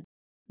cushion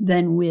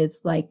than with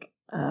like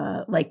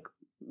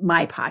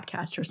my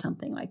podcast or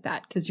something like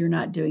that because you're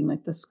not doing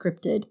like the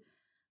scripted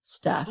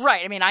stuff.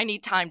 Right. I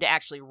need time to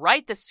actually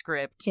write the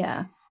script.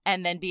 Yeah.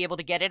 And then be able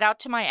to get it out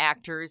to my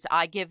actors.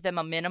 I give them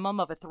a minimum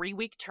of a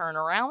 3-week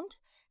turnaround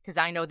because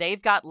I know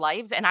they've got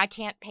lives and I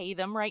can't pay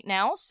them right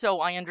now. So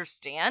I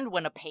understand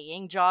when a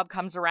paying job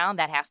comes around,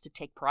 that has to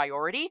take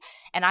priority.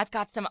 And I've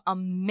got some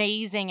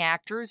amazing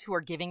actors who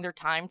are giving their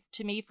time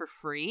to me for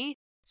free.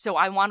 So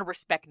I want to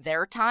respect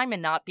their time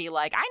and not be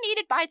like, I need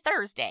it by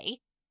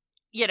Thursday.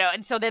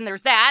 And so then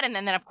there's that. And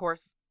then of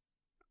course,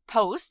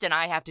 post, and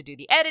I have to do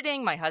the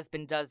editing. My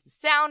husband does the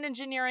sound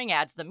engineering,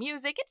 adds the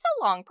music. It's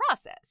a long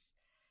process.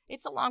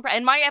 It's a long,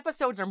 and my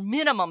episodes are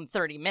minimum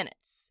 30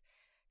 minutes.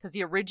 Because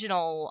the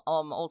original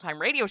old-time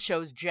radio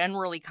shows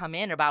generally come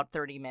in about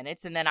 30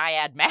 minutes, and then I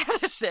add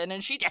Madison,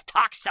 and she just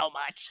talks so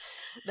much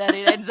that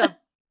it ends up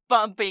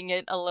bumping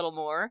it a little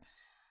more.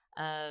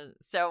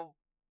 So,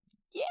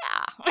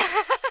 yeah.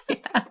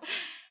 Yeah.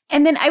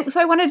 And then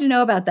I wanted to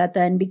know about that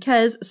then,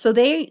 because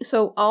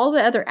so all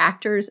the other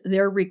actors,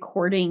 they're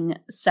recording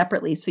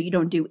separately, so you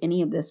don't do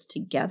any of this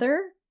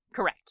together?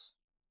 Correct.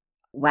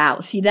 Wow.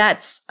 See,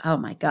 that's, oh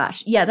my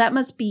gosh. Yeah, that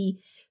must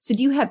be. So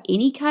do you have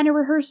any kind of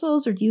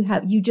rehearsals, or do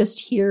you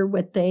just hear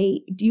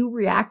do you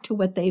react to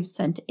what they've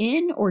sent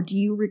in, or do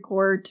you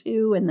record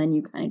too and then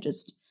you kind of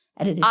just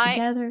edit it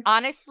together?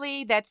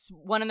 Honestly, that's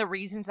one of the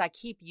reasons I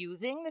keep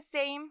using the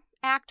same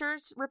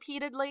actors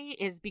repeatedly,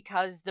 is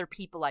because they're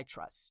people I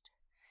trust.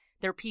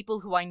 They're people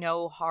who I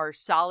know are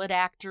solid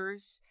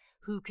actors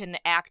who can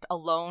act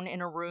alone in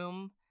a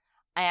room.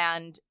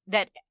 And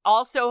that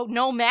also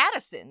know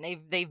Madison.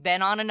 They've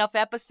been on enough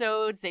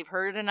episodes. They've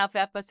heard enough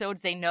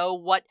episodes. They know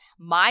what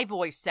my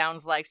voice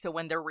sounds like. So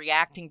when they're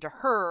reacting to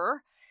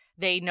her,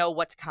 they know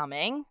what's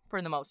coming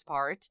for the most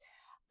part.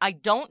 I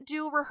don't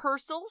do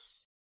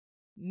rehearsals,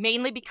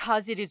 mainly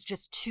because it is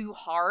just too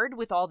hard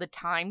with all the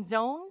time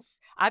zones.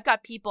 I've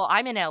got people,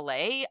 I'm in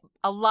LA.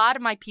 A lot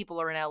of my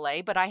people are in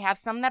LA, but I have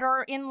some that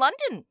are in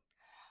London.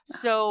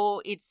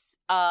 So it's,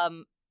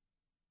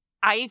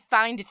 I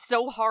find it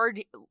so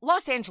hard.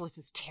 Los Angeles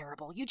is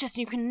terrible. You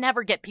can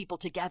never get people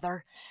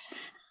together.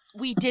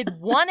 We did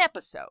one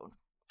episode,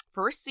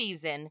 first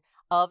season,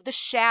 of The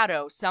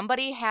Shadow.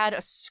 Somebody had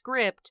a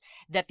script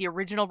that the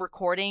original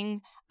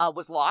recording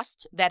was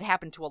lost. That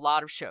happened to a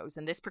lot of shows.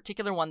 And this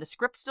particular one, the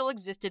script still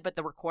existed, but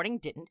the recording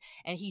didn't.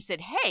 And he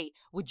said, hey,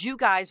 would you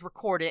guys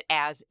record it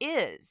as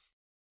is?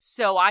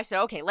 So I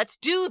said, okay, let's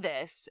do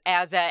this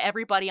as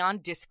everybody on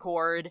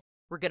Discord.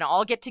 We're going to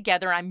all get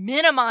together. I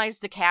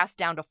minimized the cast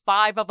down to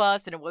 5 of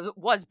us, and it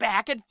was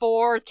back and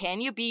forth.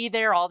 Can you be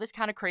there? All this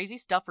kind of crazy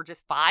stuff for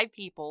just 5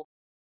 people.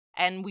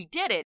 And we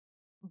did it.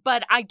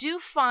 But I do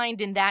find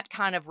in that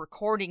kind of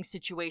recording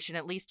situation,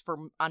 at least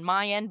on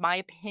my end, my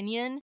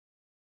opinion,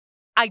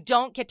 I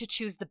don't get to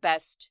choose the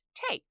best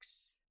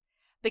takes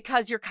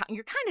because you're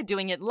kind of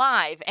doing it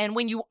live. And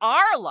when you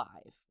are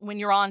live, when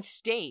you're on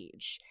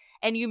stage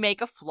and you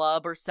make a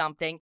flub or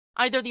something,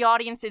 either the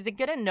audience isn't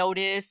going to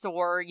notice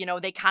or,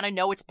 they kind of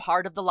know it's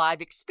part of the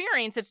live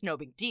experience. It's no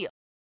big deal.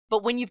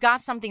 But when you've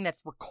got something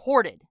that's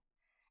recorded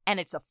and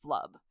it's a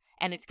flub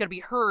and it's going to be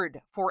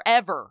heard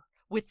forever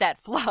with that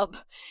flub,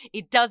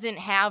 it doesn't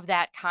have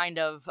that kind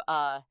of,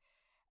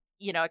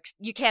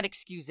 you can't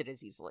excuse it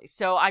as easily.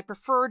 So I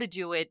prefer to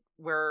do it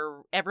where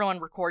everyone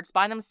records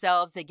by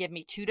themselves. They give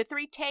me 2 to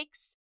 3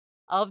 takes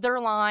of their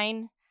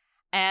line.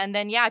 And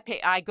then,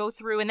 I go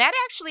through. And that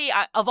actually,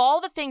 of all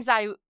the things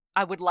I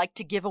would like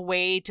to give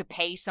away to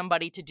pay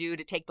somebody to do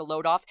to take the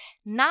load off,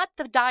 not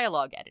the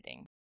dialogue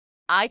editing.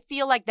 I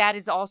feel like that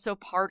is also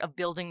part of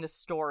building the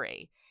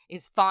story,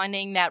 is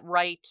finding that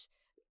right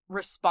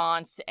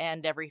response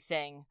and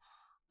everything.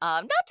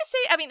 Not to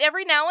say,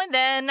 every now and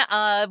then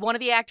one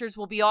of the actors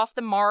will be off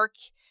the mark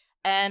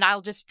and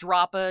I'll just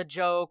drop a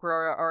joke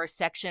or a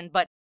section,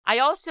 but I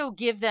also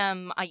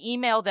I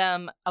email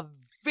them a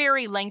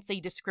very lengthy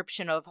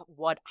description of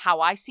how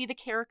I see the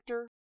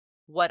character,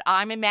 what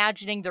I'm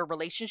imagining their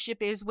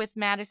relationship is with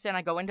Madison.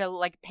 I go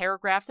into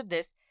paragraphs of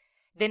this.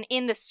 Then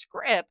in the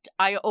script,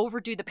 I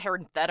overdo the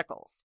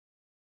parentheticals.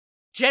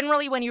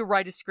 Generally, when you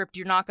write a script,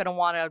 you're not going to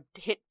want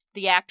to hit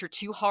the actor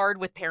too hard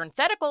with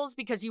parentheticals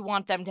because you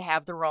want them to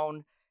have their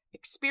own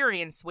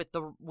experience with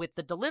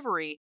the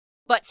delivery.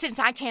 But since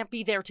I can't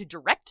be there to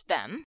direct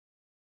them,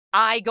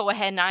 I go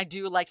ahead and I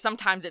do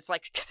sometimes it's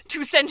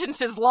 2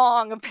 sentences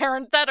long of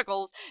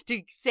parentheticals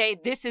to say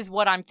this is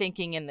what I'm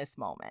thinking in this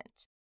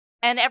moment.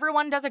 And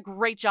everyone does a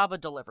great job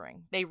of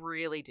delivering. They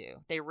really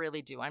do. They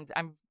really do.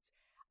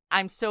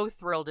 I'm so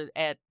thrilled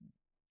at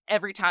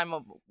every time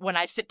when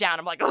I sit down.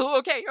 I'm like, oh,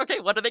 okay.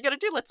 What are they gonna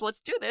do?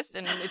 Let's do this.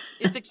 And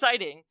it's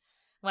exciting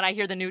when I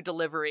hear the new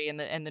delivery and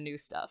the new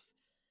stuff.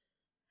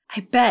 I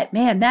bet,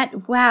 man.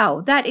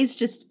 That is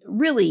just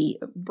really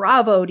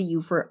bravo to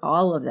you for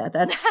all of that.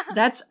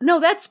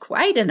 That's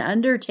quite an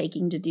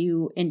undertaking to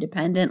do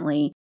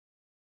independently.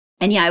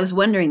 And I was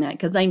wondering that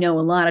because I know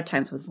a lot of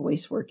times with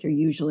voice work, you're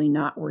usually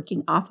not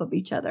working off of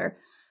each other.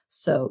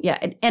 So,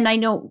 and I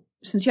know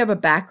since you have a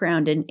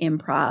background in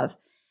improv,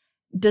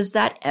 does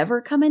that ever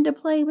come into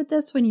play with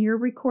this when you're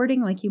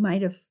recording? You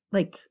might have,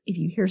 if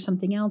you hear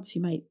something else,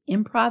 you might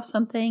improv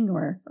something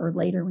or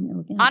later when you're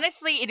looking at it?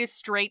 Honestly, it is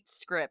straight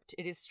script.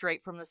 It is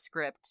straight from the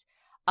script.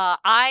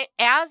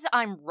 As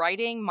I'm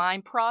writing, my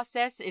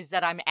process is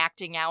that I'm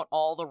acting out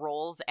all the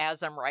roles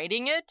as I'm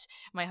writing it.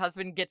 My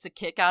husband gets a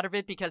kick out of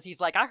it because he's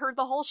like, I heard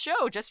the whole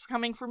show just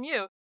coming from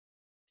you.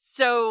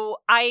 So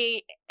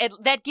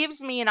that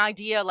gives me an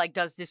idea,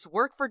 does this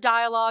work for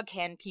dialogue?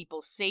 Can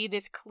people say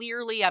this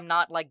clearly? I'm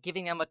not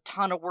giving them a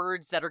ton of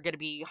words that are going to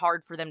be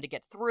hard for them to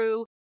get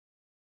through.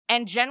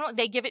 And generally,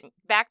 they give it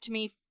back to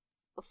me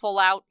full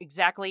out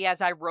exactly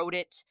as I wrote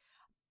it.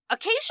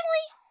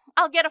 Occasionally,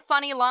 I'll get a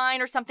funny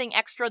line or something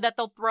extra that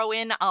they'll throw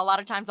in. A lot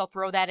of times I'll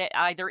throw that at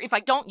either, if I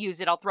don't use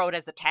it, I'll throw it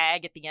as the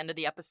tag at the end of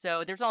the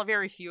episode. There's only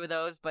very few of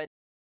those, but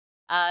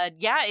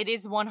yeah, it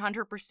is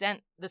 100%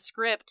 the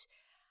script.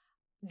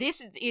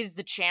 This is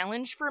the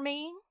challenge for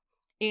me,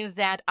 is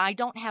that I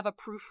don't have a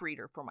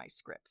proofreader for my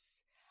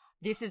scripts.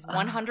 This is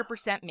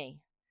 100% me.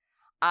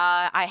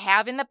 I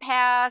have in the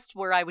past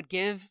where I would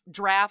give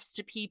drafts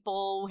to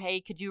people.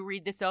 Hey, could you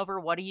read this over?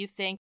 What do you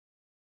think?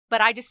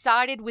 But I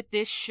decided with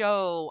this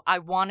show, I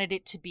wanted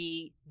it to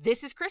be,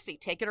 this is Chrisi,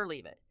 take it or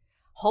leave it.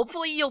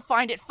 Hopefully you'll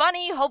find it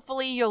funny.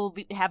 Hopefully you'll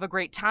have a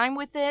great time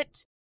with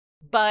it.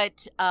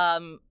 But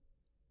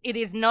it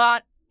is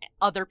not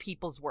other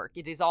people's work.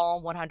 It is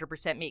all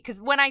 100% me.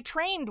 Because when I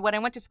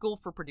went to school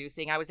for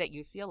producing, I was at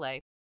UCLA.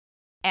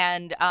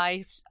 And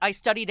I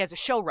studied as a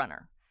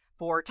showrunner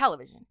for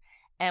television.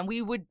 And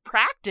we would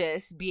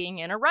practice being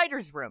in a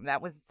writer's room.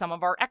 That was some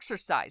of our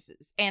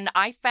exercises. And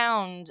I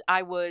found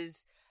I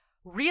was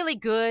really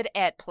good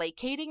at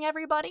placating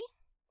everybody,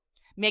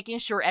 making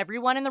sure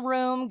everyone in the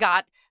room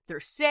got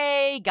their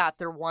say, got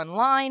their one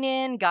line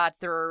in, got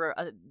their,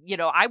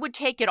 I would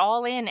take it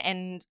all in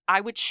and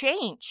I would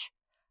change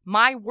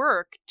my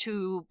work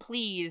to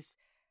please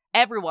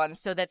everyone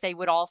so that they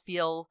would all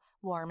feel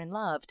warm and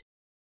loved.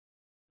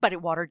 But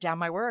it watered down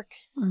my work.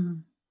 Mm-hmm.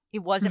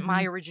 It wasn't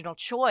my original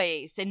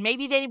choice. And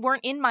maybe they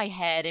weren't in my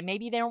head and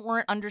maybe they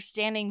weren't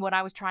understanding what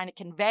I was trying to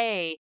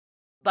convey.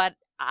 But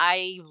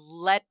I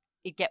let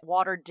it get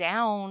watered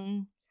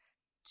down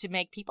to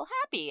make people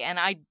happy. And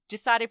I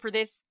decided for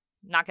this,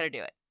 not going to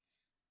do it.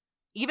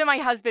 Even my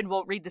husband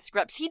won't read the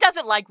scripts. He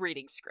doesn't like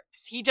reading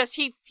scripts. He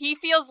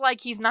feels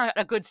like he's not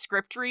a good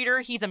script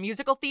reader. He's a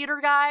musical theater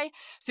guy.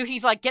 So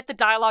he's like, get the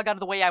dialogue out of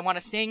the way I want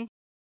to sing.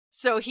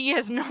 So he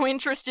has no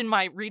interest in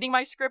reading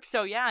my script.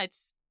 So yeah,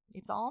 it's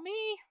all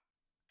me.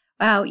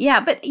 Wow. Yeah.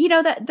 But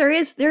that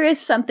there is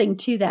something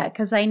to that.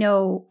 Cause I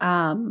know,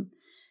 I'm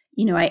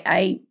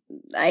a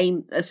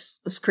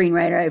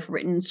screenwriter. I've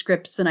written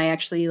scripts and I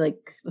actually,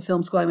 like the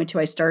film school I went to,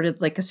 I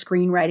started like a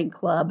screenwriting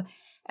club.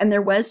 And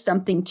there was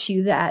something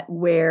to that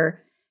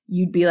where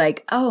you'd be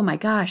like, oh my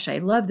gosh, I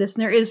love this.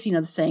 And there is,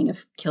 the saying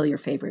of kill your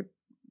favorite,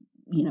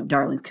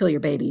 darlings, kill your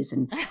babies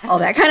and all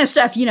that kind of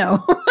stuff,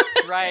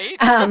 Right.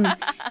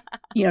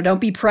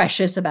 Don't be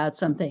precious about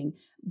something.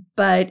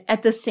 But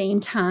at the same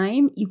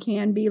time, you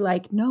can be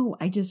like, no,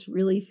 I just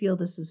really feel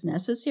this is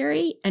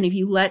necessary. And if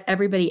you let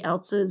everybody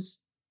else's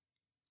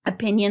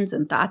opinions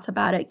and thoughts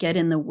about it get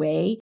in the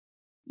way,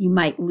 you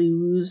might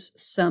lose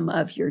some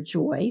of your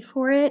joy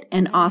for it.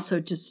 And also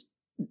just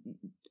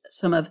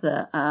some of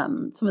the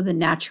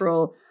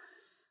natural,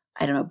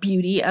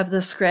 beauty of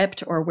the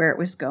script or where it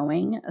was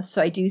going.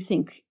 So I do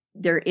think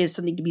there is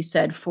something to be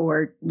said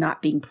for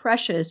not being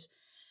precious,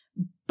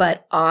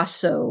 but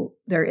also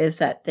there is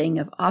that thing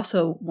of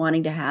also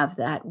wanting to have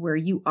that where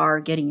you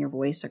are getting your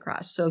voice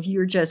across. So if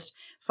you're just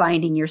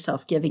finding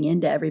yourself giving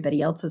into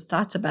everybody else's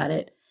thoughts about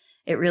it,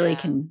 it really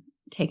can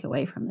take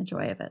away from the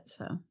joy of it.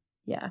 So,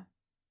 yeah.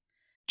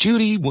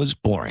 Judy was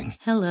boring.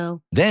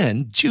 Hello.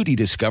 Then Judy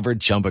discovered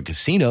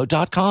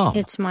ChumbaCasino.com.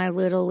 It's my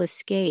little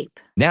escape.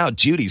 Now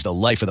Judy's the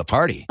life of the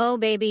party. Oh,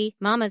 baby,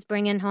 mama's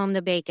bringing home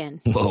the bacon.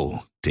 Whoa,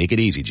 take it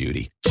easy,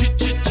 Judy.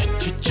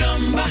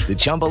 The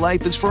Chumba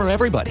life is for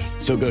everybody.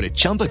 So go to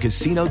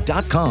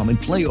ChumbaCasino.com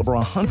and play over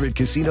 100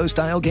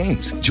 casino-style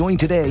games. Join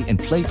today and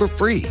play for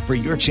free for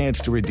your chance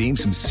to redeem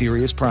some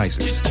serious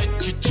prizes.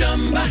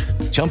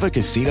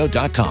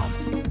 ChumbaCasino.com.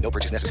 No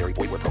purchase necessary.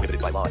 Void where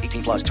prohibited by law.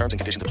 18 plus terms and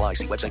conditions apply.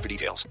 See website for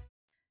details.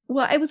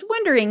 Well, I was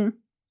wondering,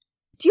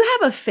 do you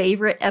have a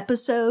favorite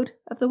episode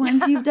of the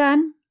ones you've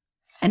done?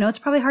 I know it's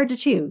probably hard to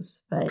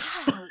choose, but...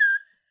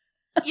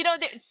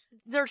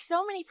 there's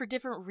so many for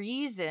different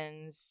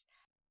reasons.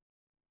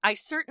 My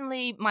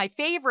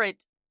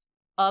favorite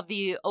of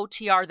the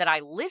OTR that I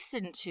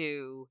listened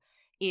to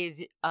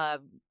is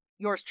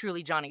yours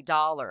truly, Johnny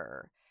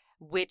Dollar,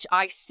 which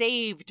I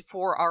saved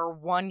for our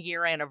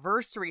 1-year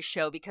anniversary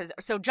show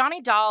so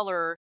Johnny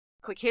Dollar,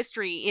 quick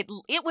history,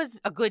 it was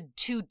a good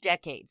 2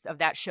 decades of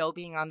that show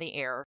being on the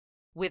air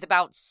with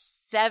about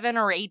 7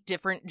 or 8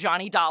 different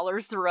Johnny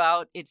Dollars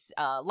throughout its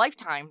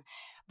lifetime.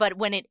 But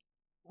when it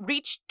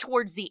reached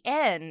towards the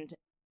end,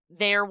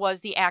 there was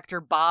the actor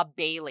Bob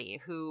Bailey,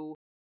 who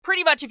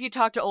pretty much if you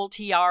talk to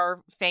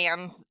OTR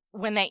fans,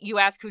 when you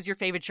ask who's your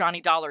favorite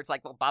Johnny Dollar, it's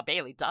like, well, Bob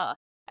Bailey, duh.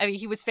 I mean,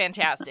 he was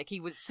fantastic. He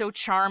was so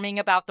charming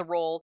about the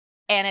role.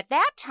 And at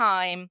that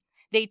time,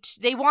 they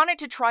wanted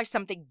to try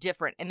something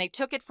different. And they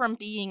took it from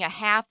being a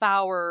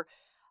half-hour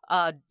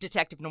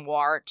detective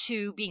noir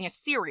to being a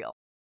serial,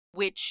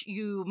 which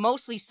you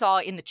mostly saw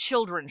in the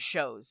children's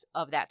shows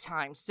of that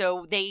time.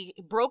 So they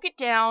broke it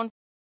down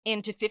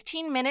into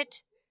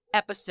 15-minute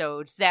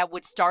episodes that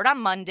would start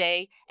on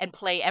Monday and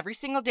play every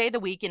single day of the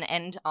week and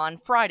end on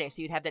Friday.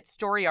 So you'd have that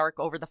story arc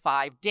over the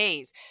 5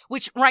 days,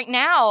 which right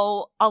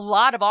now, a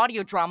lot of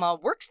audio drama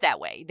works that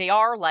way. They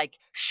are like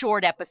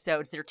short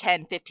episodes that are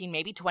 10, 15,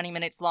 maybe 20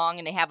 minutes long,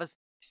 and they have a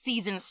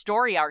season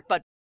story arc.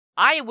 But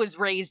I was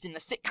raised in the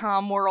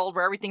sitcom world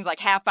where everything's like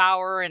half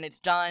hour and it's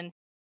done.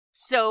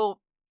 So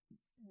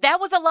that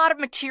was a lot of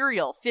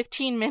material,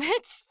 15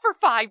 minutes for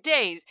 5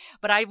 days,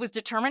 but I was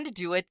determined to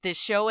do it. This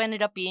show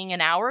ended up being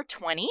an hour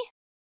 20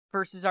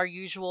 versus our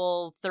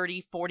usual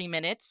 30, 40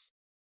 minutes.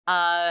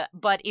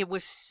 But it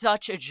was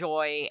such a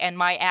joy. And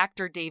my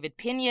actor, David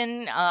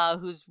Pinion,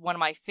 who's one of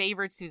my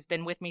favorites, who's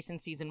been with me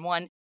since season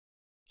 1,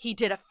 he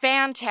did a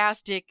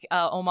fantastic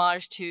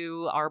homage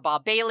to our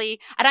Bob Bailey.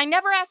 And I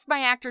never asked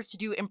my actors to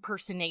do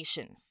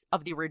impersonations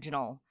of the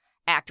original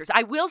actors.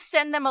 I will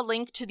send them a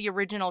link to the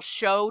original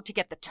show to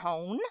get the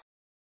tone,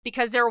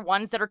 because there are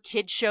ones that are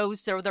kid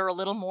shows, so they're a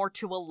little more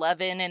to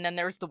 11, and then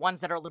there's the ones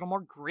that are a little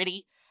more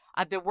gritty.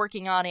 I've been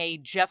working on a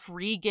Jeff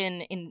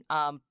Regan in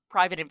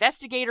Private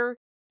Investigator.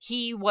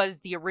 He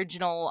was the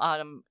original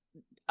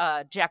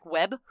Jack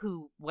Webb,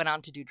 who went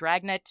on to do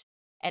Dragnet,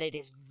 and it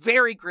is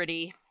very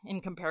gritty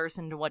in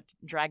comparison to what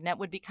Dragnet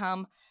would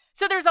become.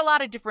 So there's a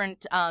lot of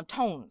different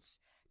tones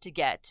to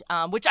get,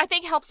 which I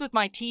think helps with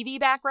my TV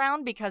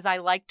background, because I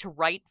like to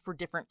write for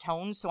different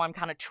tones, so I'm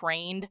kind of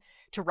trained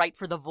to write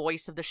for the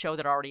voice of the show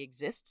that already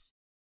exists.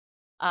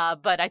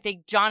 But I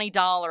think Johnny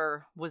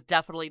Dollar was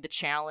definitely the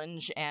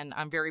challenge, and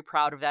I'm very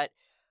proud of that.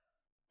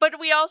 But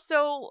we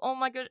also, oh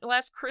my gosh,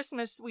 last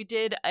Christmas we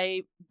did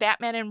a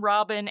Batman and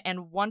Robin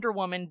and Wonder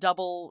Woman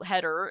double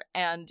header,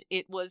 and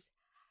it was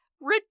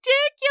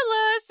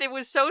ridiculous. It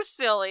was so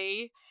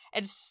silly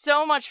and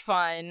so much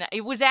fun.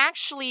 It was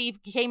actually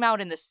came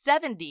out in the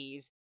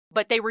 70s,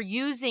 but they were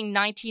using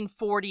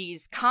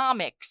 1940s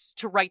comics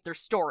to write their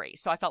story.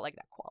 So I felt like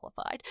that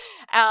qualified.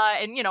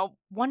 And, you know,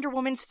 Wonder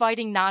Woman's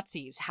fighting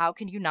Nazis. How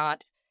can you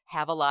not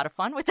have a lot of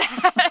fun with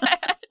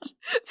that?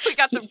 So we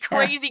got some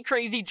crazy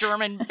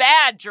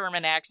bad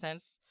German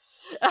accents.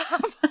 I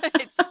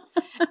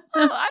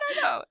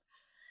don't know.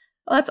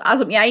 Well, that's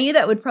awesome. Yeah, I knew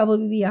that would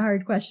probably be a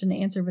hard question to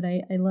answer, but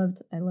I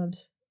loved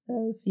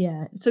those.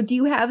 Yeah. So do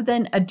you have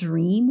then a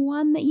dream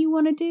one that you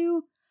want to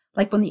do?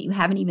 Like one that you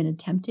haven't even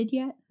attempted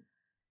yet?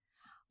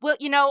 Well,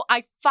 you know,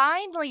 I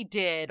finally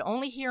did,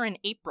 only here in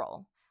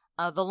April,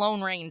 The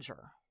Lone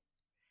Ranger.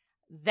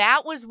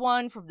 That was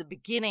one from the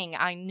beginning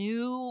I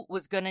knew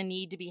was going to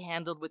need to be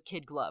handled with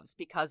kid gloves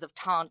because of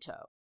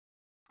Tonto.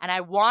 And I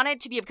wanted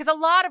to be, because a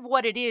lot of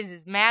what it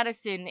is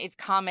Madison is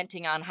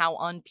commenting on how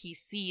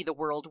un-PC the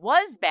world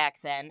was back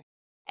then.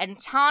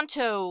 And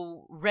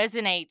Tonto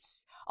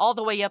resonates all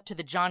the way up to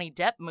the Johnny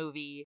Depp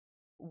movie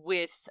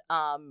with,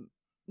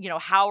 you know,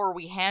 how are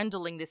we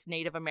handling this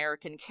Native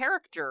American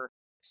character?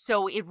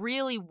 So it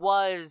really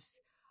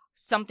was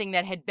something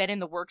that had been in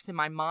the works in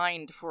my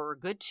mind for a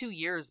good 2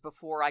 years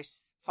before I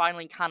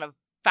finally kind of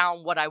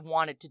found what I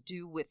wanted to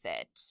do with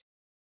it.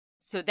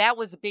 So that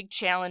was a big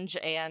challenge,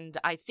 and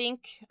I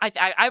think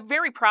I'm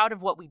very proud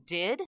of what we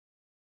did.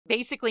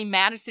 Basically,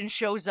 Madison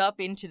shows up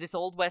into this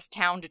Old West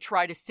town to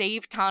try to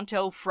save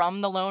Tonto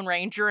from the Lone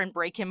Ranger and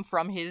break him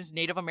from his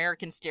Native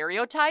American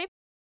stereotype,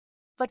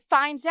 but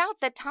finds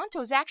out that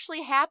Tonto's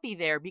actually happy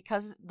there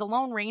because the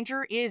Lone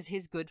Ranger is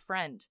his good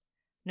friend.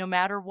 No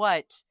matter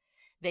what,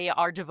 they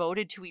are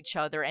devoted to each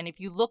other, and if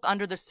you look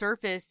under the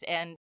surface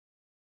and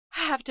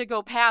have to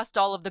go past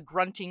all of the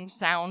grunting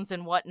sounds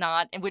and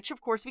whatnot, and which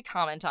of course we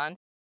comment on,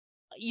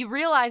 you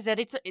realize that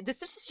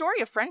this is a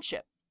story of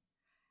friendship.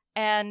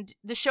 And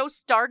the show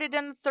started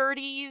in the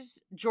 30s.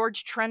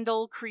 George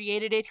Trendle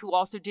created it, who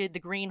also did The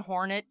Green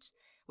Hornet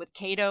with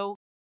Kato.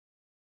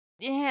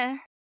 Yeah,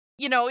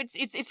 you know,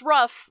 it's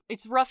rough.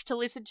 It's rough to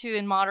listen to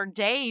in modern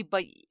day,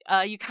 but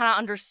you kind of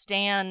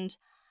understand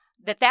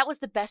that was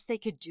the best they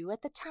could do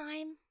at the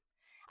time.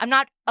 I'm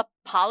not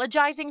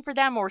apologizing for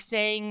them or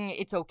saying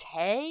it's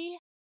okay,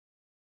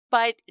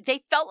 but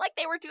they felt like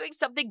they were doing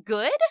something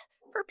good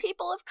for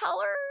people of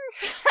color,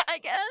 I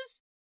guess.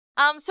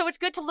 So it's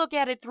good to look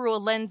at it through a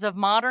lens of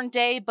modern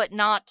day, but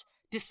not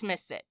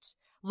dismiss it.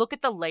 Look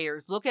at the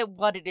layers. Look at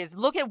what it is.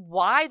 Look at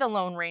why the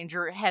Lone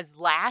Ranger has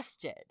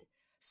lasted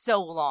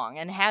so long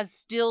and has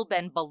still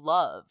been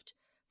beloved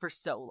for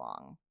so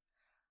long.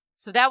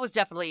 So that was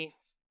definitely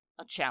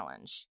a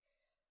challenge.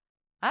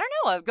 I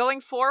don't know.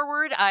 Going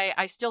forward,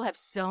 I still have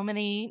so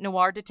many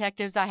noir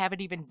detectives I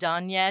haven't even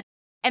done yet.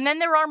 And then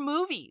there are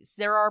movies.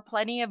 There are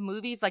plenty of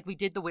movies, like we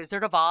did The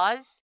Wizard of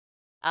Oz.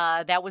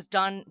 That was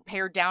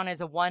pared down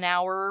as a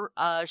 1-hour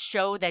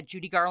show that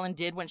Judy Garland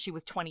did when she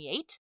was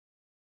 28.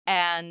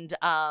 And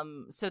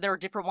so there are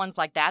different ones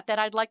like that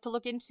I'd like to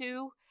look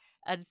into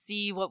and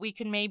see what we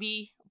can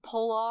maybe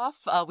pull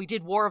off. We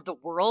did War of the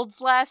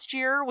Worlds last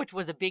year, which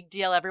was a big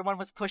deal. Everyone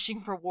was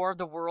pushing for War of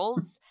the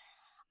Worlds.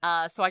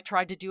 So I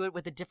tried to do it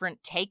with a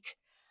different take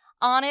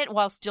on it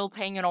while still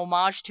paying an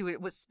homage to it.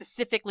 It was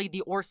specifically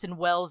the Orson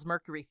Welles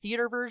Mercury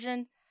Theater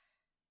version.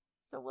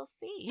 So we'll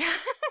see.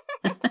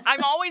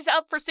 I'm always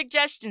up for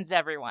suggestions,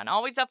 everyone.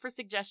 Always up for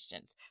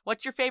suggestions.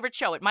 What's your favorite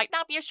show? It might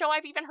not be a show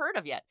I've even heard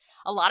of yet.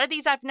 A lot of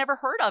these I've never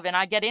heard of, and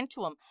I get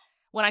into them.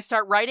 When I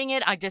start writing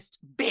it, I just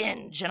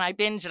binge, and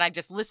I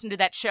just listen to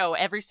that show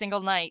every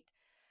single night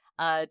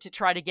to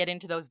try to get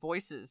into those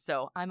voices.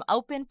 So I'm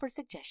open for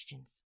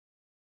suggestions.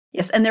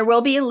 Yes, and there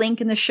will be a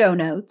link in the show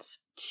notes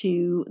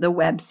to the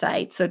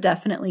website. So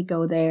definitely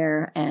go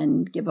there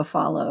and give a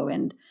follow.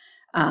 And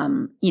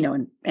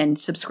and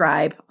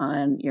subscribe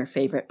on your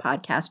favorite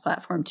podcast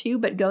platform too.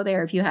 But go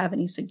there if you have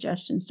any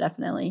suggestions,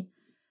 definitely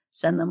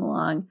send them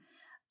along.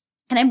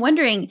 And I'm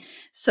wondering,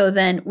 so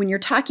then when you're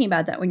talking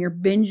about that, when you're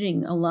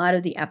binging a lot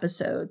of the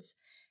episodes,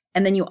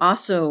 and then you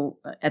also,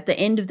 at the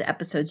end of the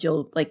episodes,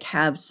 you'll like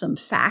have some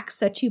facts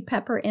that you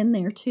pepper in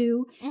there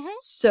too. Mm-hmm.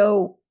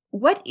 So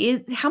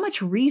how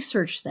much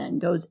research then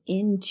goes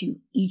into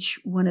each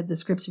one of the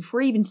scripts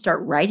before you even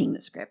start writing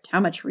the script? How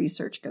much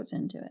research goes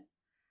into it?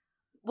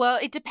 Well,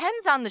 it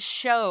depends on the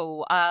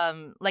show.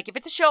 Like if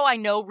it's a show I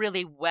know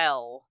really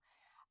well,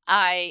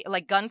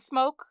 like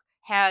Gunsmoke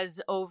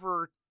has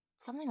over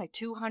something like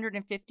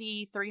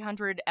 250,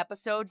 300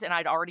 episodes, and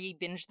I'd already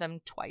binged them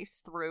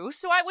twice through,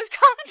 so I was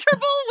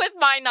comfortable with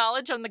my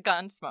knowledge on the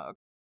Gunsmoke.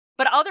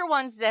 But other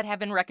ones that have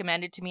been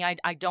recommended to me,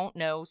 I don't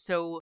know,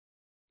 so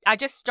I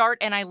just start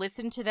and I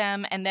listen to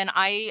them, and then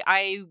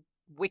I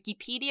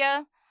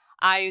Wikipedia.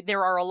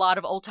 There are a lot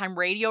of old-time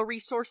radio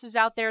resources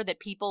out there that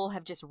people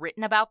have just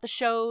written about the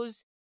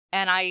shows,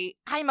 and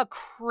I'm a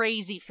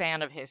crazy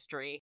fan of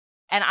history.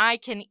 And I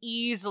can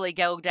easily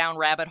go down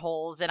rabbit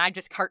holes, and I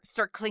just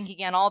start clicking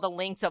in all the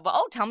links of,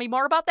 oh, tell me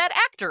more about that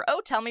actor.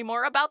 Oh, tell me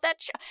more about that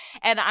show.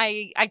 And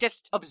I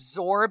just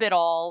absorb it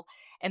all.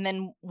 And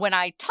then when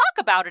I talk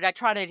about it, I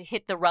try to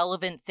hit the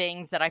relevant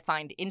things that I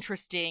find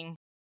interesting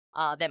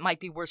that might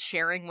be worth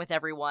sharing with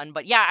everyone.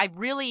 But yeah, I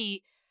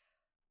really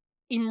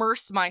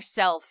immerse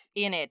myself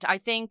in it. I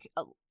think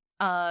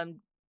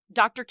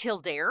Dr.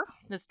 Kildare,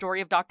 the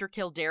story of Dr.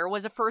 Kildare,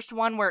 was the first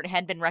one where it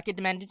had been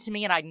recommended to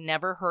me and I'd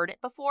never heard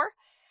it before.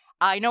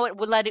 I know it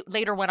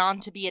later went on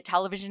to be a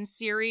television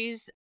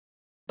series,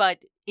 but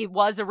it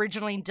was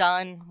originally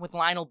done with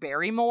Lionel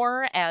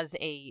Barrymore as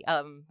a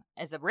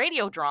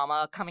radio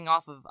drama coming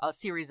off of a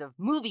series of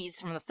movies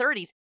from the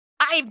 30s.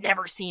 I've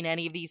never seen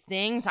any of these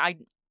things.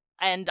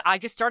 I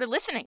just started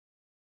listening.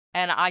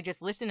 And I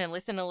just listened and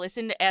listened and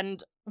listened.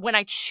 And when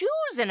I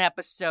choose an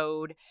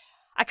episode,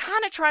 I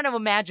kind of try to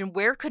imagine,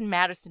 where could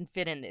Madison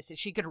fit in this? Is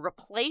she going to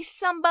replace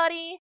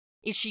somebody?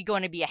 Is she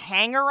going to be a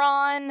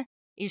hanger-on?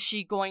 Is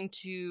she going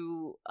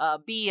to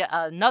be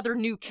another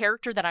new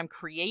character that I'm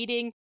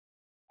creating?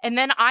 And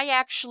then I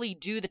actually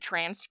do the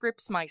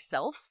transcripts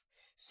myself.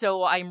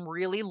 So I'm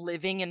really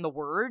living in the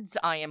words.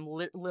 I am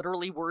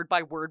literally word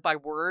by word by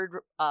word.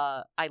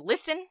 I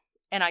listen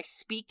and I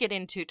speak it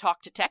into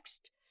talk to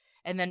text,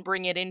 and then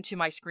bring it into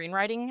my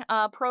screenwriting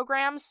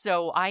program.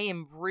 So I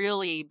am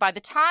really, by the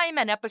time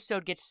an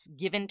episode gets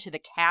given to the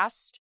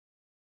cast,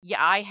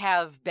 yeah, I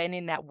have been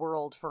in that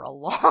world for a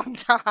long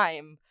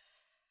time.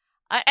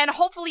 And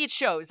hopefully it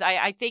shows.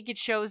 I think it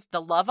shows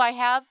the love I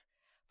have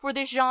for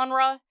this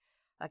genre.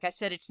 Like I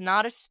said, it's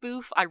not a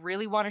spoof. I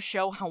really want to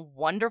show how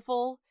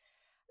wonderful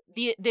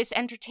this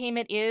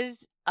entertainment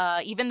is,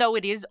 even though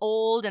it is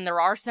old and there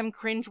are some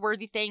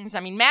cringeworthy things. I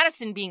mean,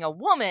 Madison being a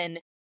woman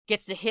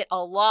gets to hit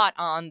a lot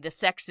on the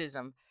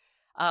sexism.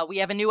 We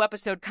have a new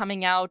episode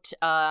coming out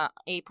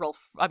August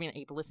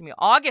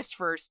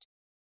 1st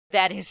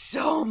that is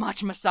so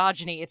much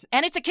misogyny. It's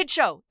a kid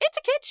show. It's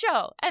a kid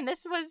show. And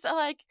this was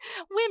like,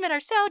 women are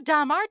so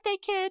dumb, aren't they,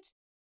 kids?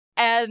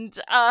 And,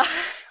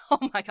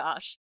 oh my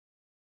gosh.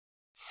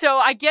 So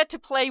I get to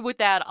play with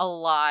that a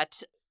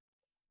lot.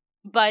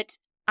 But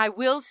I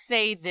will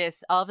say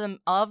this of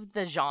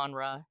the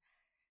genre.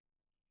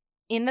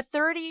 In the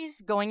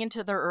 30s, going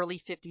into the early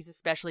 50s,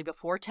 especially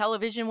before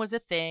television was a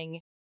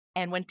thing,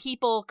 and when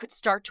people could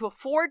start to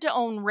afford to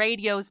own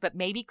radios but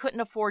maybe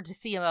couldn't afford to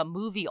see a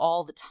movie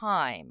all the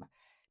time,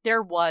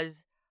 there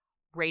was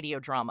radio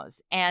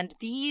dramas. And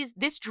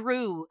this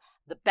drew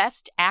the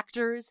best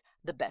actors,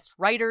 the best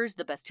writers,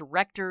 the best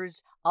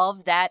directors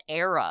of that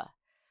era.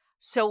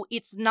 So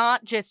it's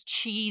not just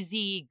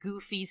cheesy,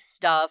 goofy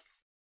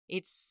stuff.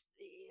 It's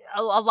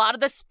a lot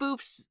of the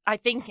spoofs, I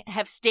think,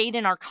 have stayed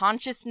in our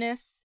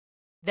consciousness,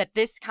 that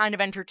this kind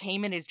of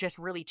entertainment is just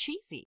really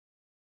cheesy.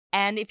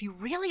 And if you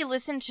really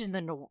listen to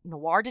the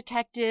noir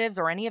detectives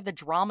or any of the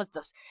dramas,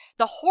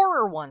 the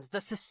horror ones,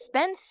 the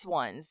suspense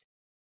ones,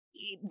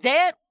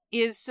 that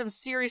is some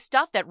serious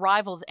stuff that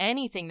rivals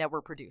anything that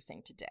we're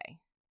producing today.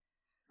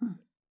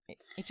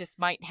 It just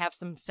might have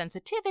some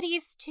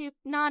sensitivities to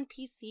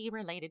non-PC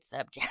related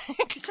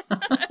subjects.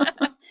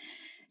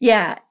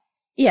 Yeah,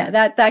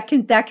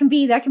 that can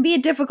be a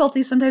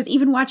difficulty sometimes.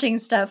 Even watching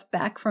stuff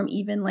back from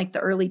even like the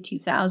early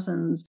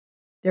 2000s,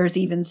 there's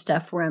even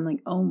stuff where I'm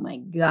like, oh my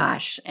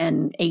gosh,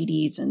 and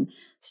 80s and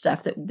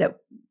stuff that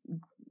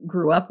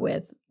grew up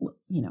with,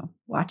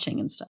 watching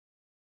and stuff.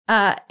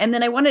 And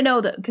then I want to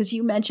know that, because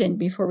you mentioned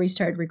before we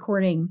started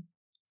recording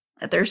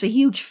that there's a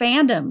huge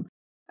fandom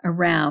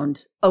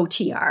around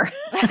OTR.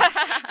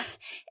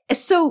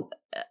 So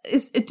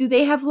is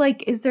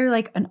there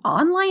like an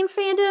online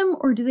fandom,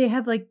 or do they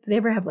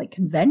ever have like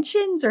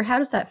conventions, or how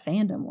does that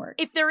fandom work?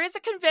 If there is a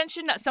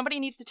convention, somebody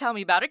needs to tell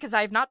me about it, because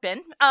I have not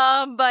been.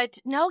 But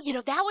no,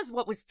 that was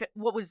what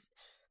was,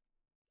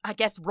 I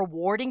guess,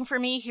 rewarding for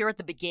me here at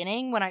the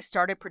beginning when I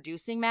started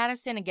producing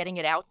Madison and getting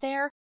it out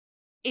there,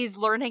 is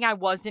learning I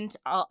wasn't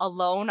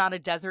alone on a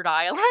desert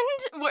island,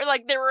 where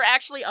like there were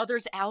actually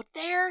others out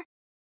there.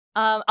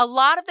 A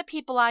lot of the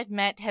people I've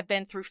met have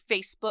been through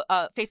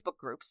Facebook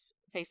groups,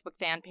 Facebook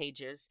fan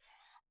pages,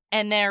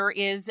 and there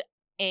is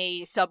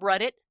a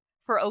subreddit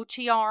for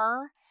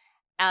OTR.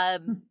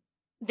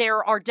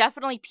 There are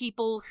definitely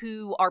people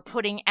who are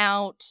putting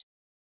out.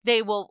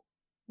 They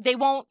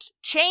won't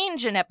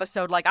change an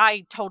episode, like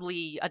I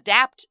totally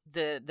adapt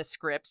the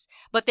scripts,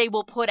 but they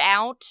will put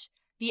out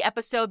the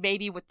episode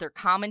maybe with their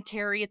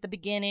commentary at the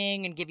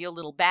beginning and give you a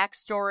little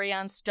backstory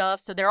on stuff.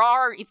 So there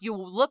are, if you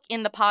look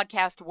in the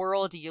podcast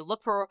world, you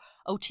look for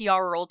OTR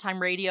or Old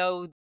Time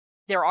Radio,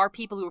 there are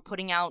people who are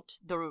putting out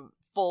the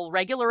full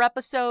regular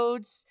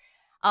episodes.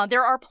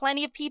 There are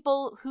plenty of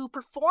people who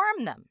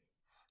perform them,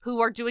 who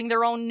are doing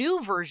their own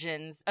new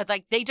versions.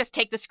 Like they just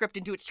take the script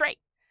and do it straight.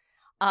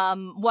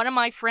 One of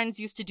my friends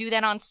used to do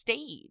that on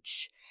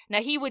stage.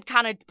 Now he would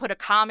kind of put a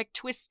comic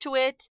twist to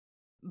it,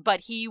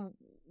 but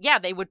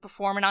they would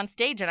perform it on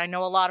stage. And I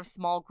know a lot of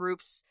small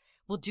groups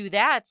will do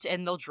that,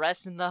 and they'll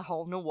dress in the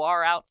whole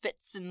noir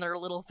outfits and their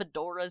little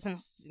fedoras and,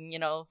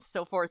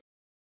 so forth.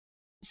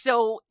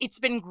 So it's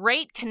been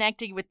great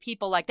connecting with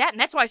people like that. And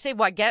that's why I say,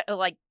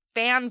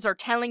 fans are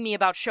telling me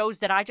about shows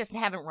that I just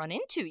haven't run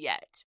into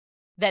yet,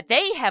 that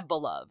they have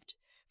beloved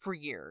for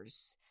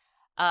years.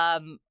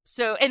 And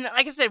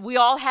like I said, we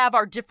all have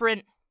our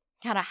different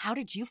kind of, how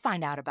did you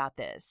find out about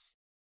this?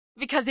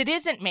 Because it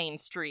isn't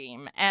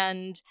mainstream.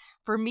 And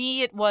for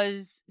me, it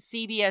was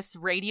CBS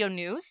Radio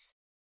News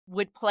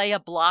would play a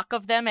block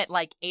of them at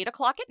 8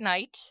 o'clock at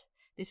night.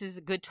 This is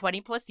a good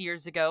 20 plus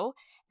years ago.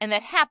 And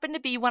that happened to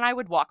be when I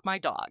would walk my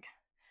dog.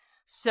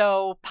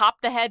 So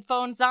pop the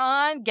headphones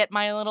on, get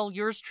my little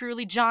yours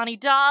truly Johnny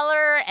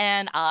Dollar,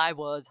 and I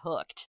was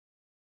hooked.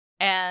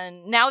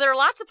 And now there are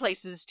lots of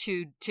places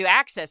to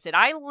access it.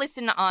 I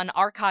listen on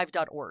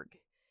archive.org.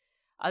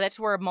 That's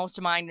where most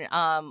of mine,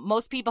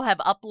 most people have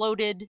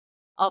uploaded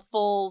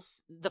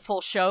the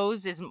full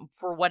shows is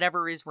for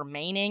whatever is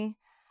remaining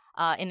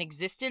in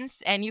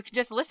existence. And you can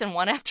just listen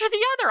one after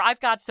the other. I've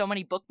got so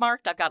many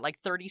bookmarked. I've got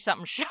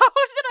 30-something shows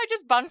that I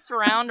just bounce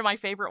around to my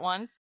favorite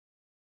ones.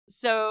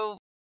 So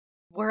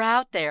we're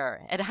out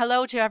there. And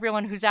hello to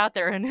everyone who's out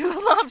there and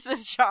who loves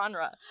this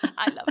genre.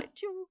 I love it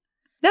too.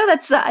 No,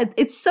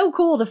 it's so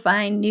cool to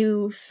find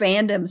new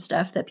fandom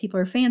stuff that people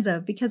are fans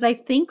of, because I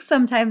think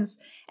sometimes,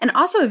 and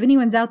also if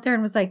anyone's out there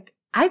and was like,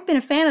 I've been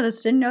a fan of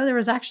this, didn't know there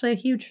was actually a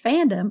huge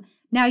fandom,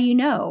 now you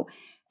know.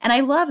 And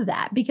I love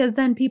that, because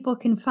then people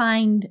can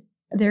find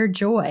their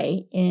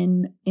joy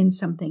in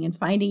something, and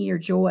finding your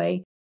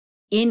joy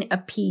in a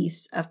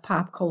piece of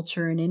pop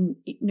culture, and in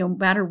no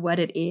matter what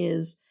it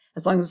is,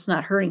 as long as it's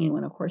not hurting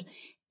anyone, of course,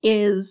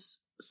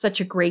 is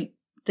such a great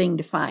thing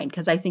to find,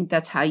 because I think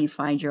that's how you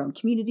find your own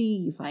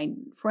community. You find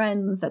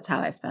friends. That's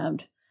how I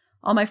found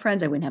all my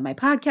friends. I wouldn't have my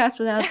podcast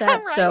without that.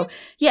 Right? So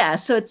yeah,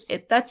 so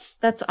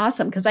that's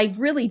awesome, because I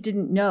really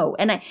didn't know.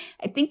 And I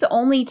think the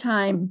only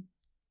time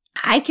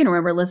I can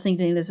remember listening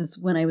to this is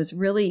when I was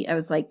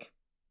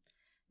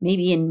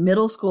maybe in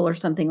middle school or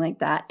something like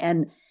that.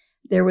 And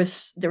there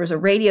was a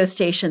radio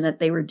station that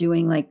they were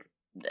doing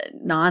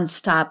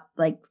nonstop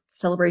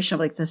celebration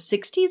of the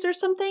 60s or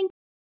something.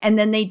 And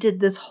then they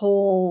did this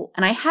whole,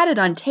 and I had it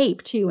on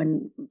tape too,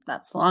 and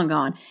that's long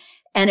gone.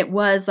 And it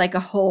was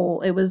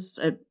it was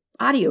an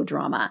audio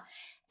drama.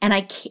 And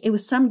it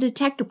was some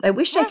detective. I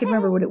wish I could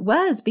remember what it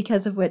was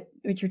because of what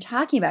you're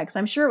talking about, because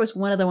I'm sure it was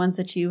one of the ones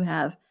that you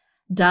have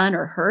done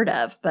or heard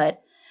of.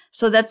 But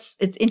so it's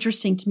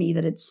interesting to me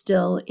that it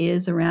still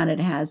is around and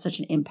has such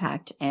an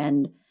impact,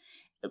 and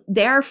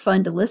they are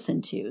fun to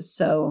listen to.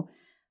 So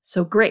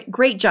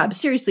great job.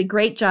 Seriously,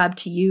 great job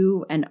to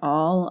you and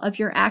all of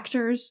your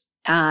actors.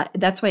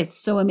 That's why it's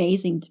so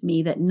amazing to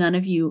me that none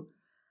of you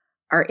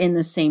are in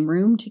the same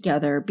room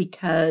together,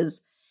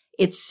 because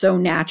it's so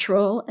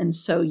natural. And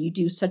so you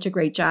do such a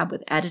great job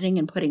with editing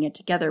and putting it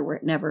together where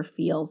it never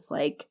feels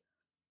like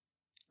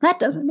that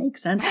doesn't make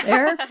sense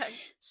there.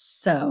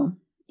 So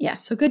yeah,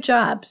 so good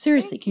job.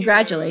 Seriously,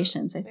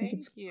 congratulations. I think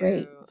it's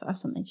great. It's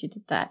awesome that you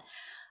did that.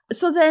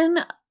 So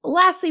then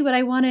lastly, what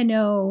I want to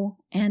know,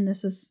 and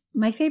this is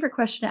my favorite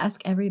question to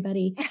ask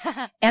everybody,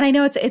 and I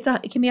know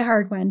it can be a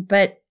hard one,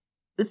 but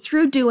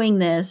through doing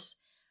this,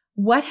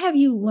 what have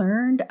you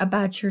learned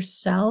about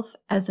yourself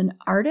as an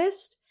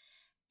artist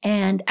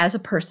and as a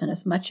person,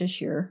 as much as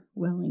you're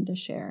willing to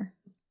share?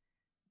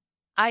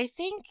 I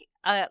think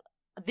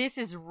this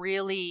is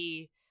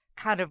really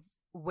kind of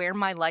where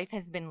my life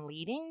has been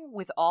leading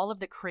with all of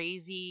the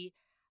crazy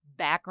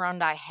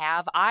background I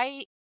have.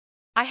 I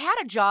had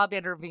a job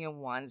interview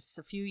once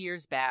a few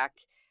years back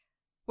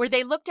where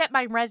they looked at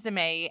my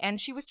resume, and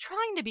she was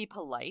trying to be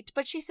polite,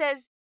 but she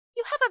says,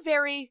 "You have a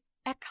very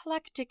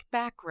eclectic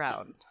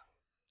background."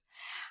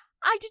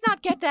 I did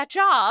not get that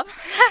job.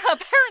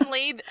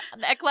 Apparently,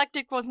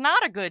 eclectic was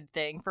not a good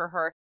thing for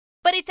her,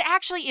 but it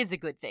actually is a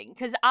good thing,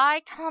 because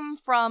I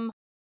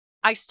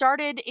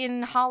started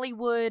in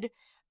Hollywood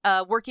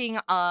working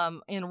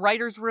in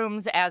writers'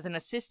 rooms as an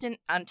assistant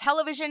on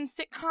television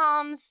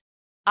sitcoms.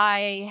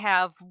 I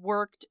have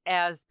worked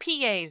as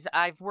PAs.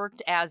 I've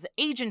worked as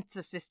agents'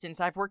 assistants.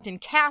 I've worked in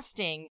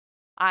casting.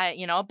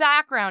 a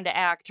background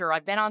actor.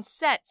 I've been on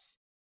sets.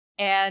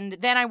 And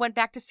then I went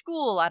back to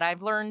school and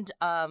I've learned,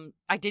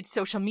 I did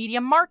social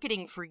media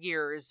marketing for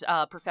years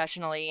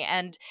professionally.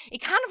 And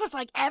it kind of was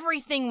like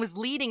everything was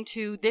leading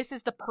to this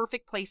is the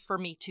perfect place for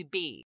me to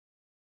be.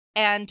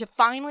 And to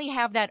finally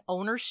have that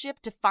ownership,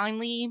 to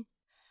finally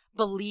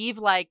believe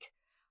like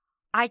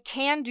I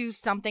can do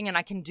something and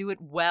I can do it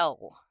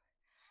well.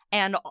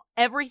 And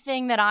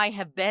everything that I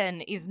have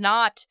been is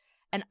not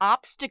an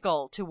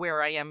obstacle to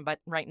where I am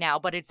right now,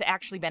 but it's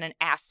actually been an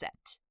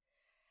asset.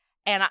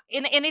 And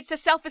it's a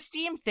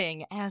self-esteem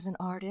thing. As an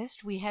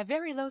artist, we have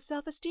very low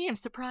self-esteem.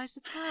 Surprise,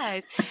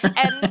 surprise.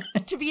 And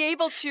to be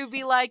able to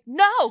be like,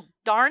 no,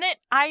 darn it,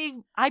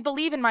 I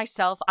believe in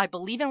myself. I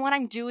believe in what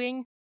I'm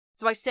doing.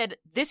 So I said,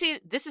 this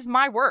is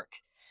my work.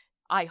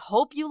 I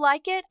hope you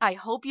like it. I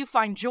hope you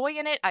find joy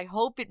in it. I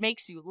hope it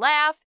makes you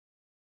laugh.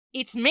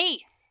 It's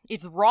me.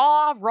 It's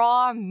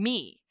raw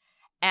me.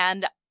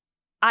 And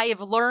I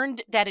have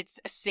learned that it's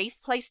a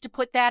safe place to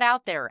put that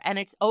out there, and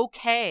it's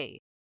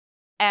okay.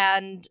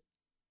 And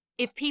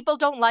if people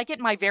don't like it,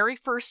 my very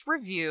first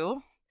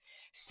review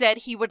said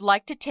he would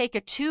like to take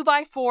a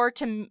 2x4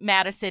 to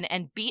Madison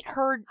and beat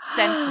her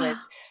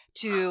senseless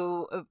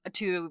to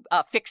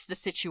fix the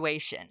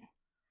situation.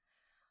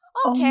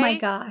 Okay. Oh my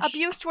gosh.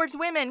 Abuse towards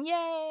women.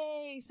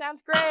 Yay.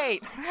 Sounds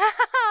great.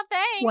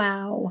 Thanks.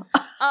 Wow.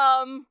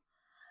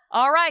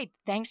 All right.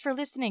 Thanks for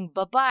listening.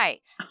 Bye-bye.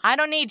 I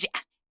don't need you.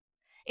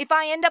 If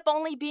I end up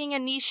only being a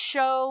niche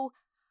show,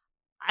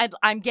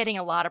 I'm getting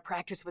a lot of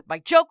practice with my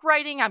joke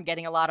writing. I'm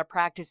getting a lot of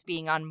practice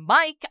being on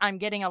mic. I'm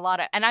meeting a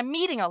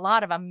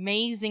lot of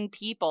amazing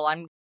people.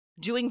 I'm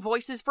doing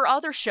voices for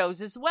other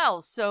shows as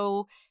well.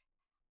 So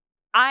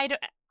I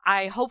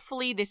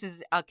hopefully this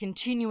is a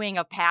continuing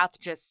a path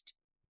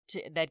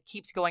that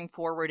keeps going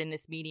forward in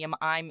this medium.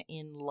 I'm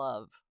in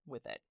love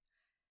with it.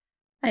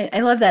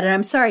 I love that. And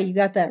I'm sorry you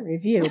got that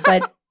review,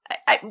 but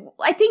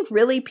I think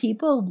really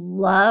people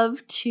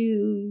love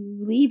to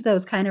leave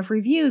those kind of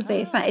reviews.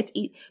 They find it's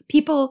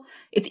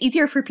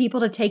easier for people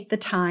to take the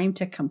time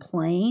to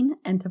complain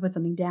and to put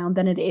something down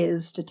than it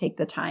is to take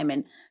the time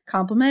and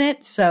compliment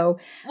it. So,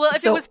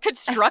 if it was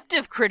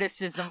constructive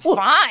criticism,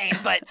 fine,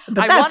 but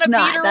I want to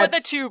beat her with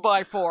a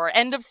 2x4.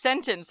 End of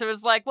sentence. It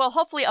was like, well,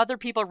 hopefully other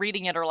people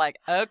reading it are like,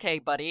 okay,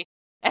 buddy.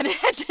 And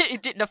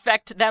it didn't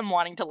affect them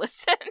wanting to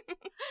listen.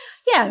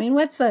 Yeah, I mean,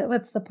 what's the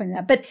point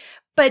of that?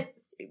 But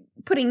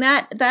putting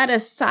that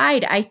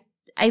aside,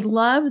 I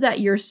love that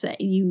you're saying,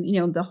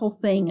 the whole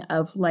thing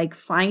of like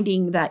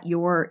finding that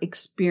your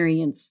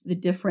experience, the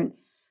different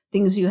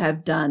things you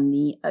have done,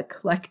 the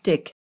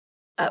eclectic,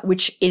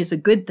 which is a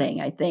good thing,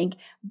 I think,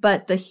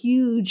 but the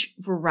huge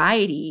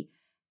variety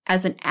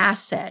as an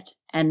asset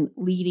and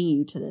leading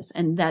you to this.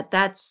 And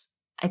that's,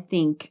 I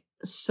think,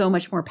 so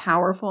much more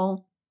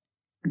powerful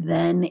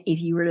than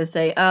if you were to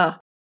say, oh,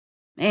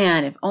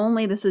 man, if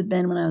only this had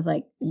been when I was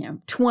like,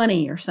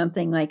 20 or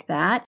something like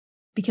that.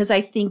 Because I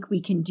think we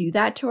can do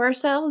that to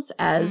ourselves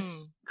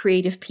as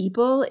creative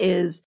people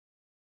is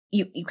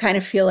you kind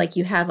of feel like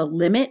you have a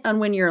limit on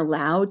when you're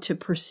allowed to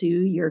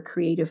pursue your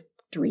creative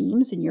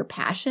dreams and your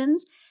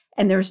passions.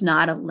 And there's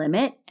not a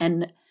limit.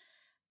 And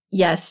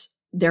yes,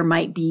 there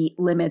might be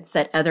limits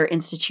that other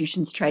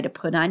institutions try to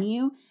put on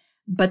you,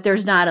 but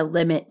there's not a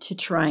limit to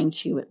trying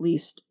to, at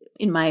least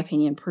in my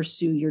opinion,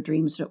 pursue your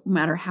dreams, no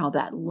matter how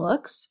that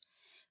looks.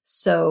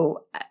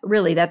 So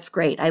really, that's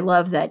great. I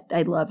love that.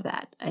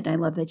 And I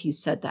love that you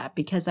said that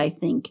because I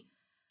think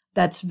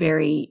that's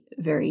very,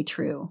 very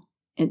true.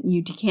 And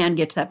you can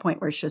get to that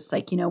point where it's just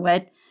like, you know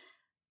what?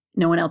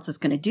 No one else is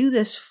going to do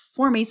this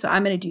for me. So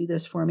I'm going to do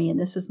this for me. And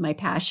this is my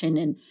passion.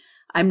 And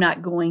I'm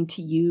not going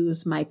to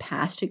use my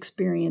past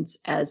experience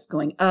as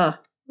going,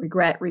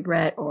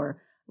 regret,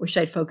 or wish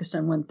I'd focused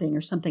on one thing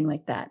or something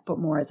like that, but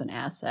more as an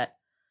asset.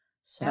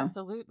 So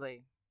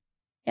absolutely.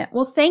 Yeah.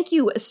 Well, thank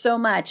you so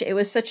much. It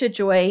was such a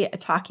joy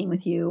talking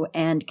with you,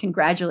 and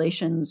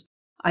congratulations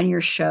on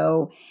your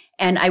show.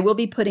 And I will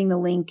be putting the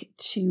link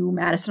to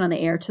Madison on the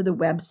Air to the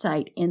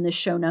website in the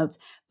show notes.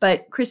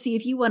 But Chrisi,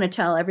 if you want to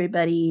tell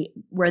everybody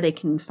where they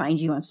can find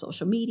you on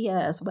social media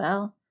as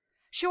well.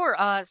 Sure.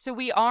 So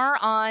we are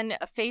on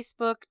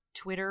Facebook,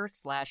 Twitter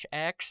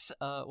 /X,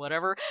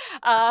 whatever,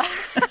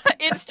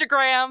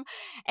 Instagram,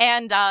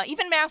 and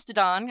even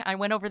Mastodon. I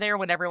went over there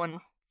when everyone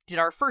did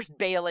our first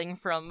bailing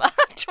from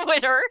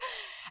Twitter.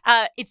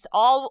 It's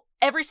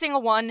every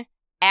single one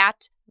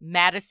at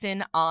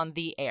Madison on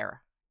the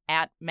Air.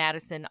 At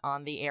Madison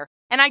on the Air.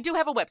 And I do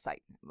have a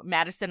website,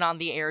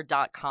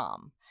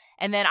 madisonontheair.com.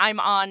 And then I'm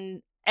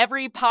on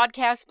every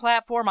podcast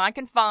platform I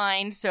can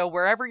find. So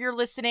wherever you're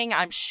listening,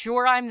 I'm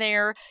sure I'm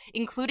there,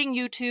 including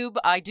YouTube.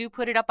 I do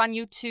put it up on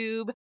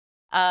YouTube.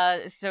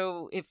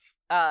 So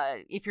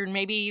if you're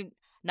maybe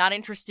not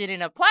interested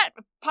in a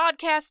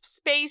podcast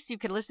space, you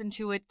can listen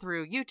to it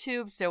through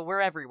YouTube. So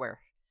we're everywhere.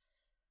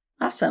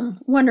 Awesome.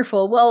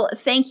 Wonderful. Well,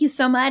 thank you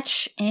so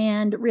much.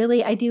 And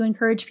really, I do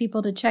encourage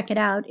people to check it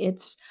out.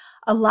 It's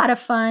a lot of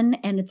fun,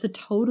 and it's a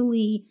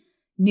totally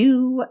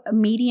new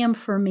medium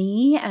for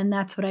me. And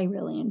that's what I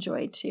really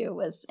enjoyed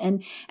too.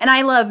 And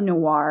I love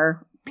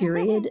noir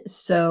period.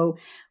 So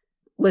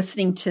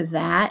listening to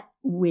that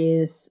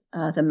with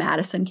the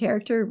Madison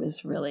character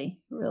was really,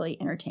 really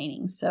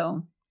entertaining.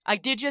 So I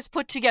did just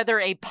put together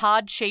a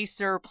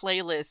Podchaser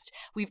playlist.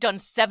 We've done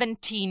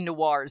 17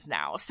 noirs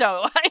now.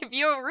 So if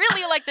you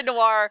really like the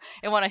noir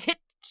and want to hit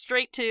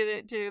straight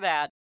to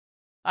that,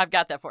 I've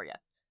got that for you.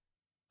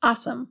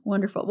 Awesome.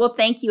 Wonderful. Well,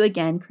 thank you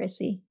again,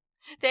 Chrissy.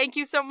 Thank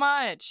you so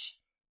much.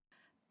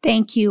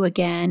 Thank you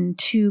again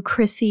to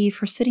Chrissy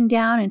for sitting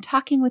down and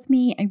talking with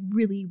me. I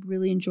really,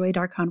 really enjoyed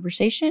our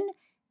conversation.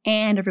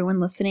 And everyone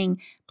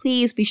listening,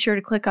 please be sure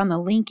to click on the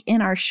link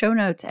in our show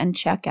notes and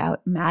check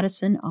out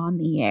Madison on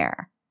the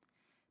Air.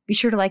 Be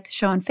sure to like the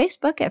show on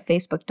Facebook at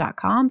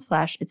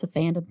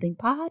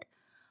facebook.com/itsafandom-thing-pod,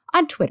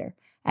 on Twitter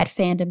at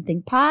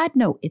fandomthingpod,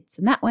 no it's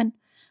in that one,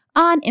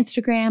 on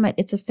Instagram at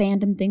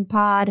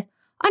itsafandom-thing-pod,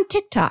 on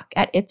TikTok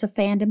at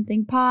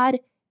itsafandom-thing-pod.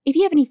 If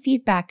you have any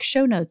feedback,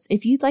 show notes,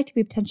 if you'd like to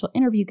be a potential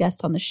interview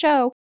guest on the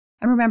show,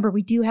 and remember,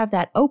 we do have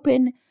that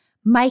open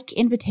mic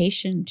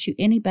invitation to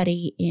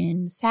anybody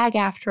in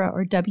SAG-AFTRA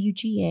or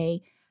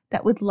WGA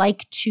that would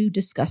like to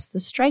discuss the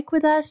strike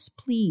with us.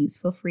 Please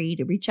feel free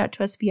to reach out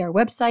to us via our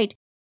website,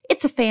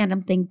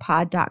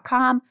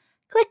 itsafandomthingpod.com.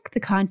 Click the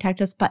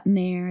contact us button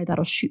there.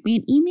 That'll shoot me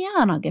an email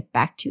and I'll get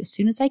back to you as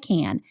soon as I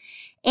can.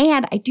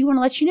 And I do want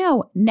to let you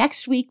know,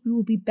 next week we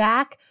will be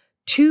back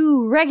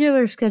to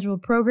regular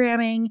scheduled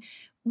programming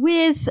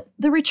with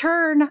the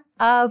return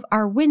of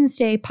our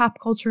Wednesday pop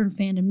culture and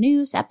fandom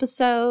news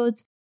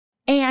episodes.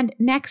 And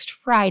next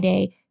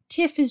Friday,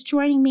 Tiff is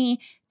joining me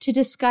to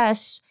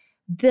discuss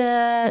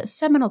the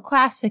seminal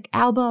classic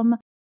album,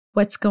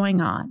 What's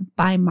Going On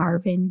by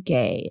Marvin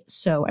Gaye.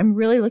 So I'm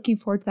really looking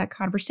forward to that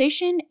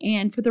conversation.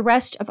 And for the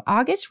rest of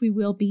August, we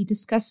will be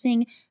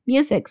discussing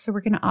music. So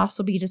we're going to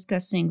also be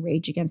discussing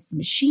Rage Against the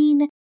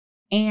Machine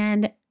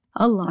and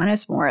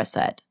Alanis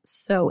Morissette.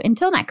 So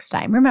until next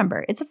time,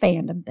 remember, it's a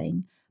fandom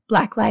thing.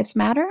 Black Lives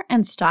Matter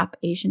and stop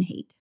Asian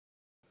hate.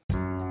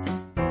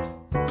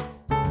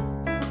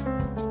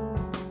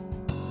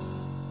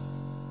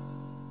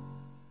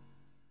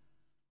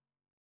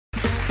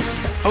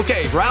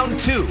 Okay, round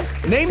two.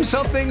 Name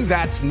something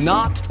that's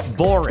not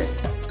boring.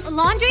 A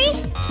laundry?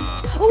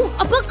 Ooh,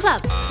 a book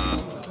club.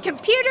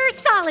 Computer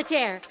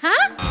solitaire,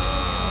 huh?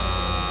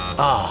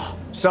 Ah,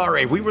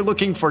 sorry, we were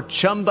looking for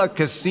Chumba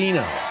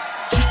Casino.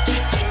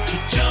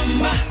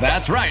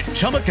 That's right,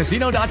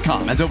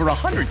 ChumbaCasino.com has over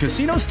 100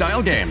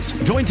 casino-style games.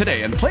 Join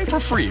today and play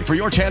for free for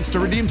your chance to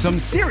redeem some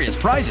serious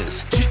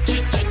prizes.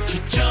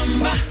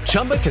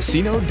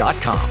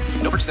 ChumbaCasino.com.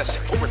 No purchase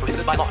necessary. Void where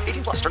prohibited by law.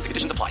 18+ terms and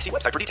conditions apply. See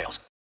website for details.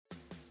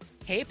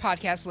 Hey,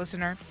 podcast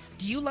listener.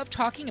 Do you love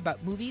talking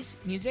about movies,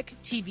 music,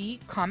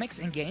 TV, comics,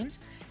 and games?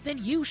 Then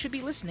you should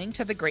be listening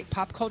to The Great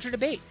Pop Culture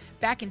Debate,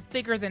 back and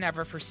bigger than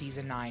ever for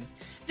Season 9.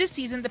 This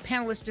season, the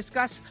panelists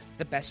discuss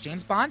the best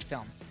James Bond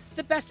film,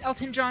 the best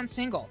Elton John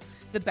single,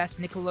 the best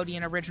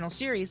Nickelodeon original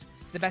series,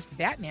 the best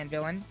Batman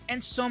villain,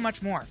 and so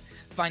much more.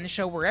 Find the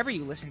show wherever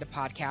you listen to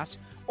podcasts,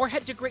 or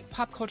head to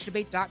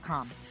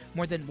greatpopculturedebate.com.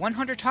 More than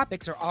 100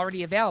 topics are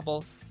already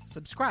available.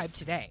 Subscribe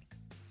today.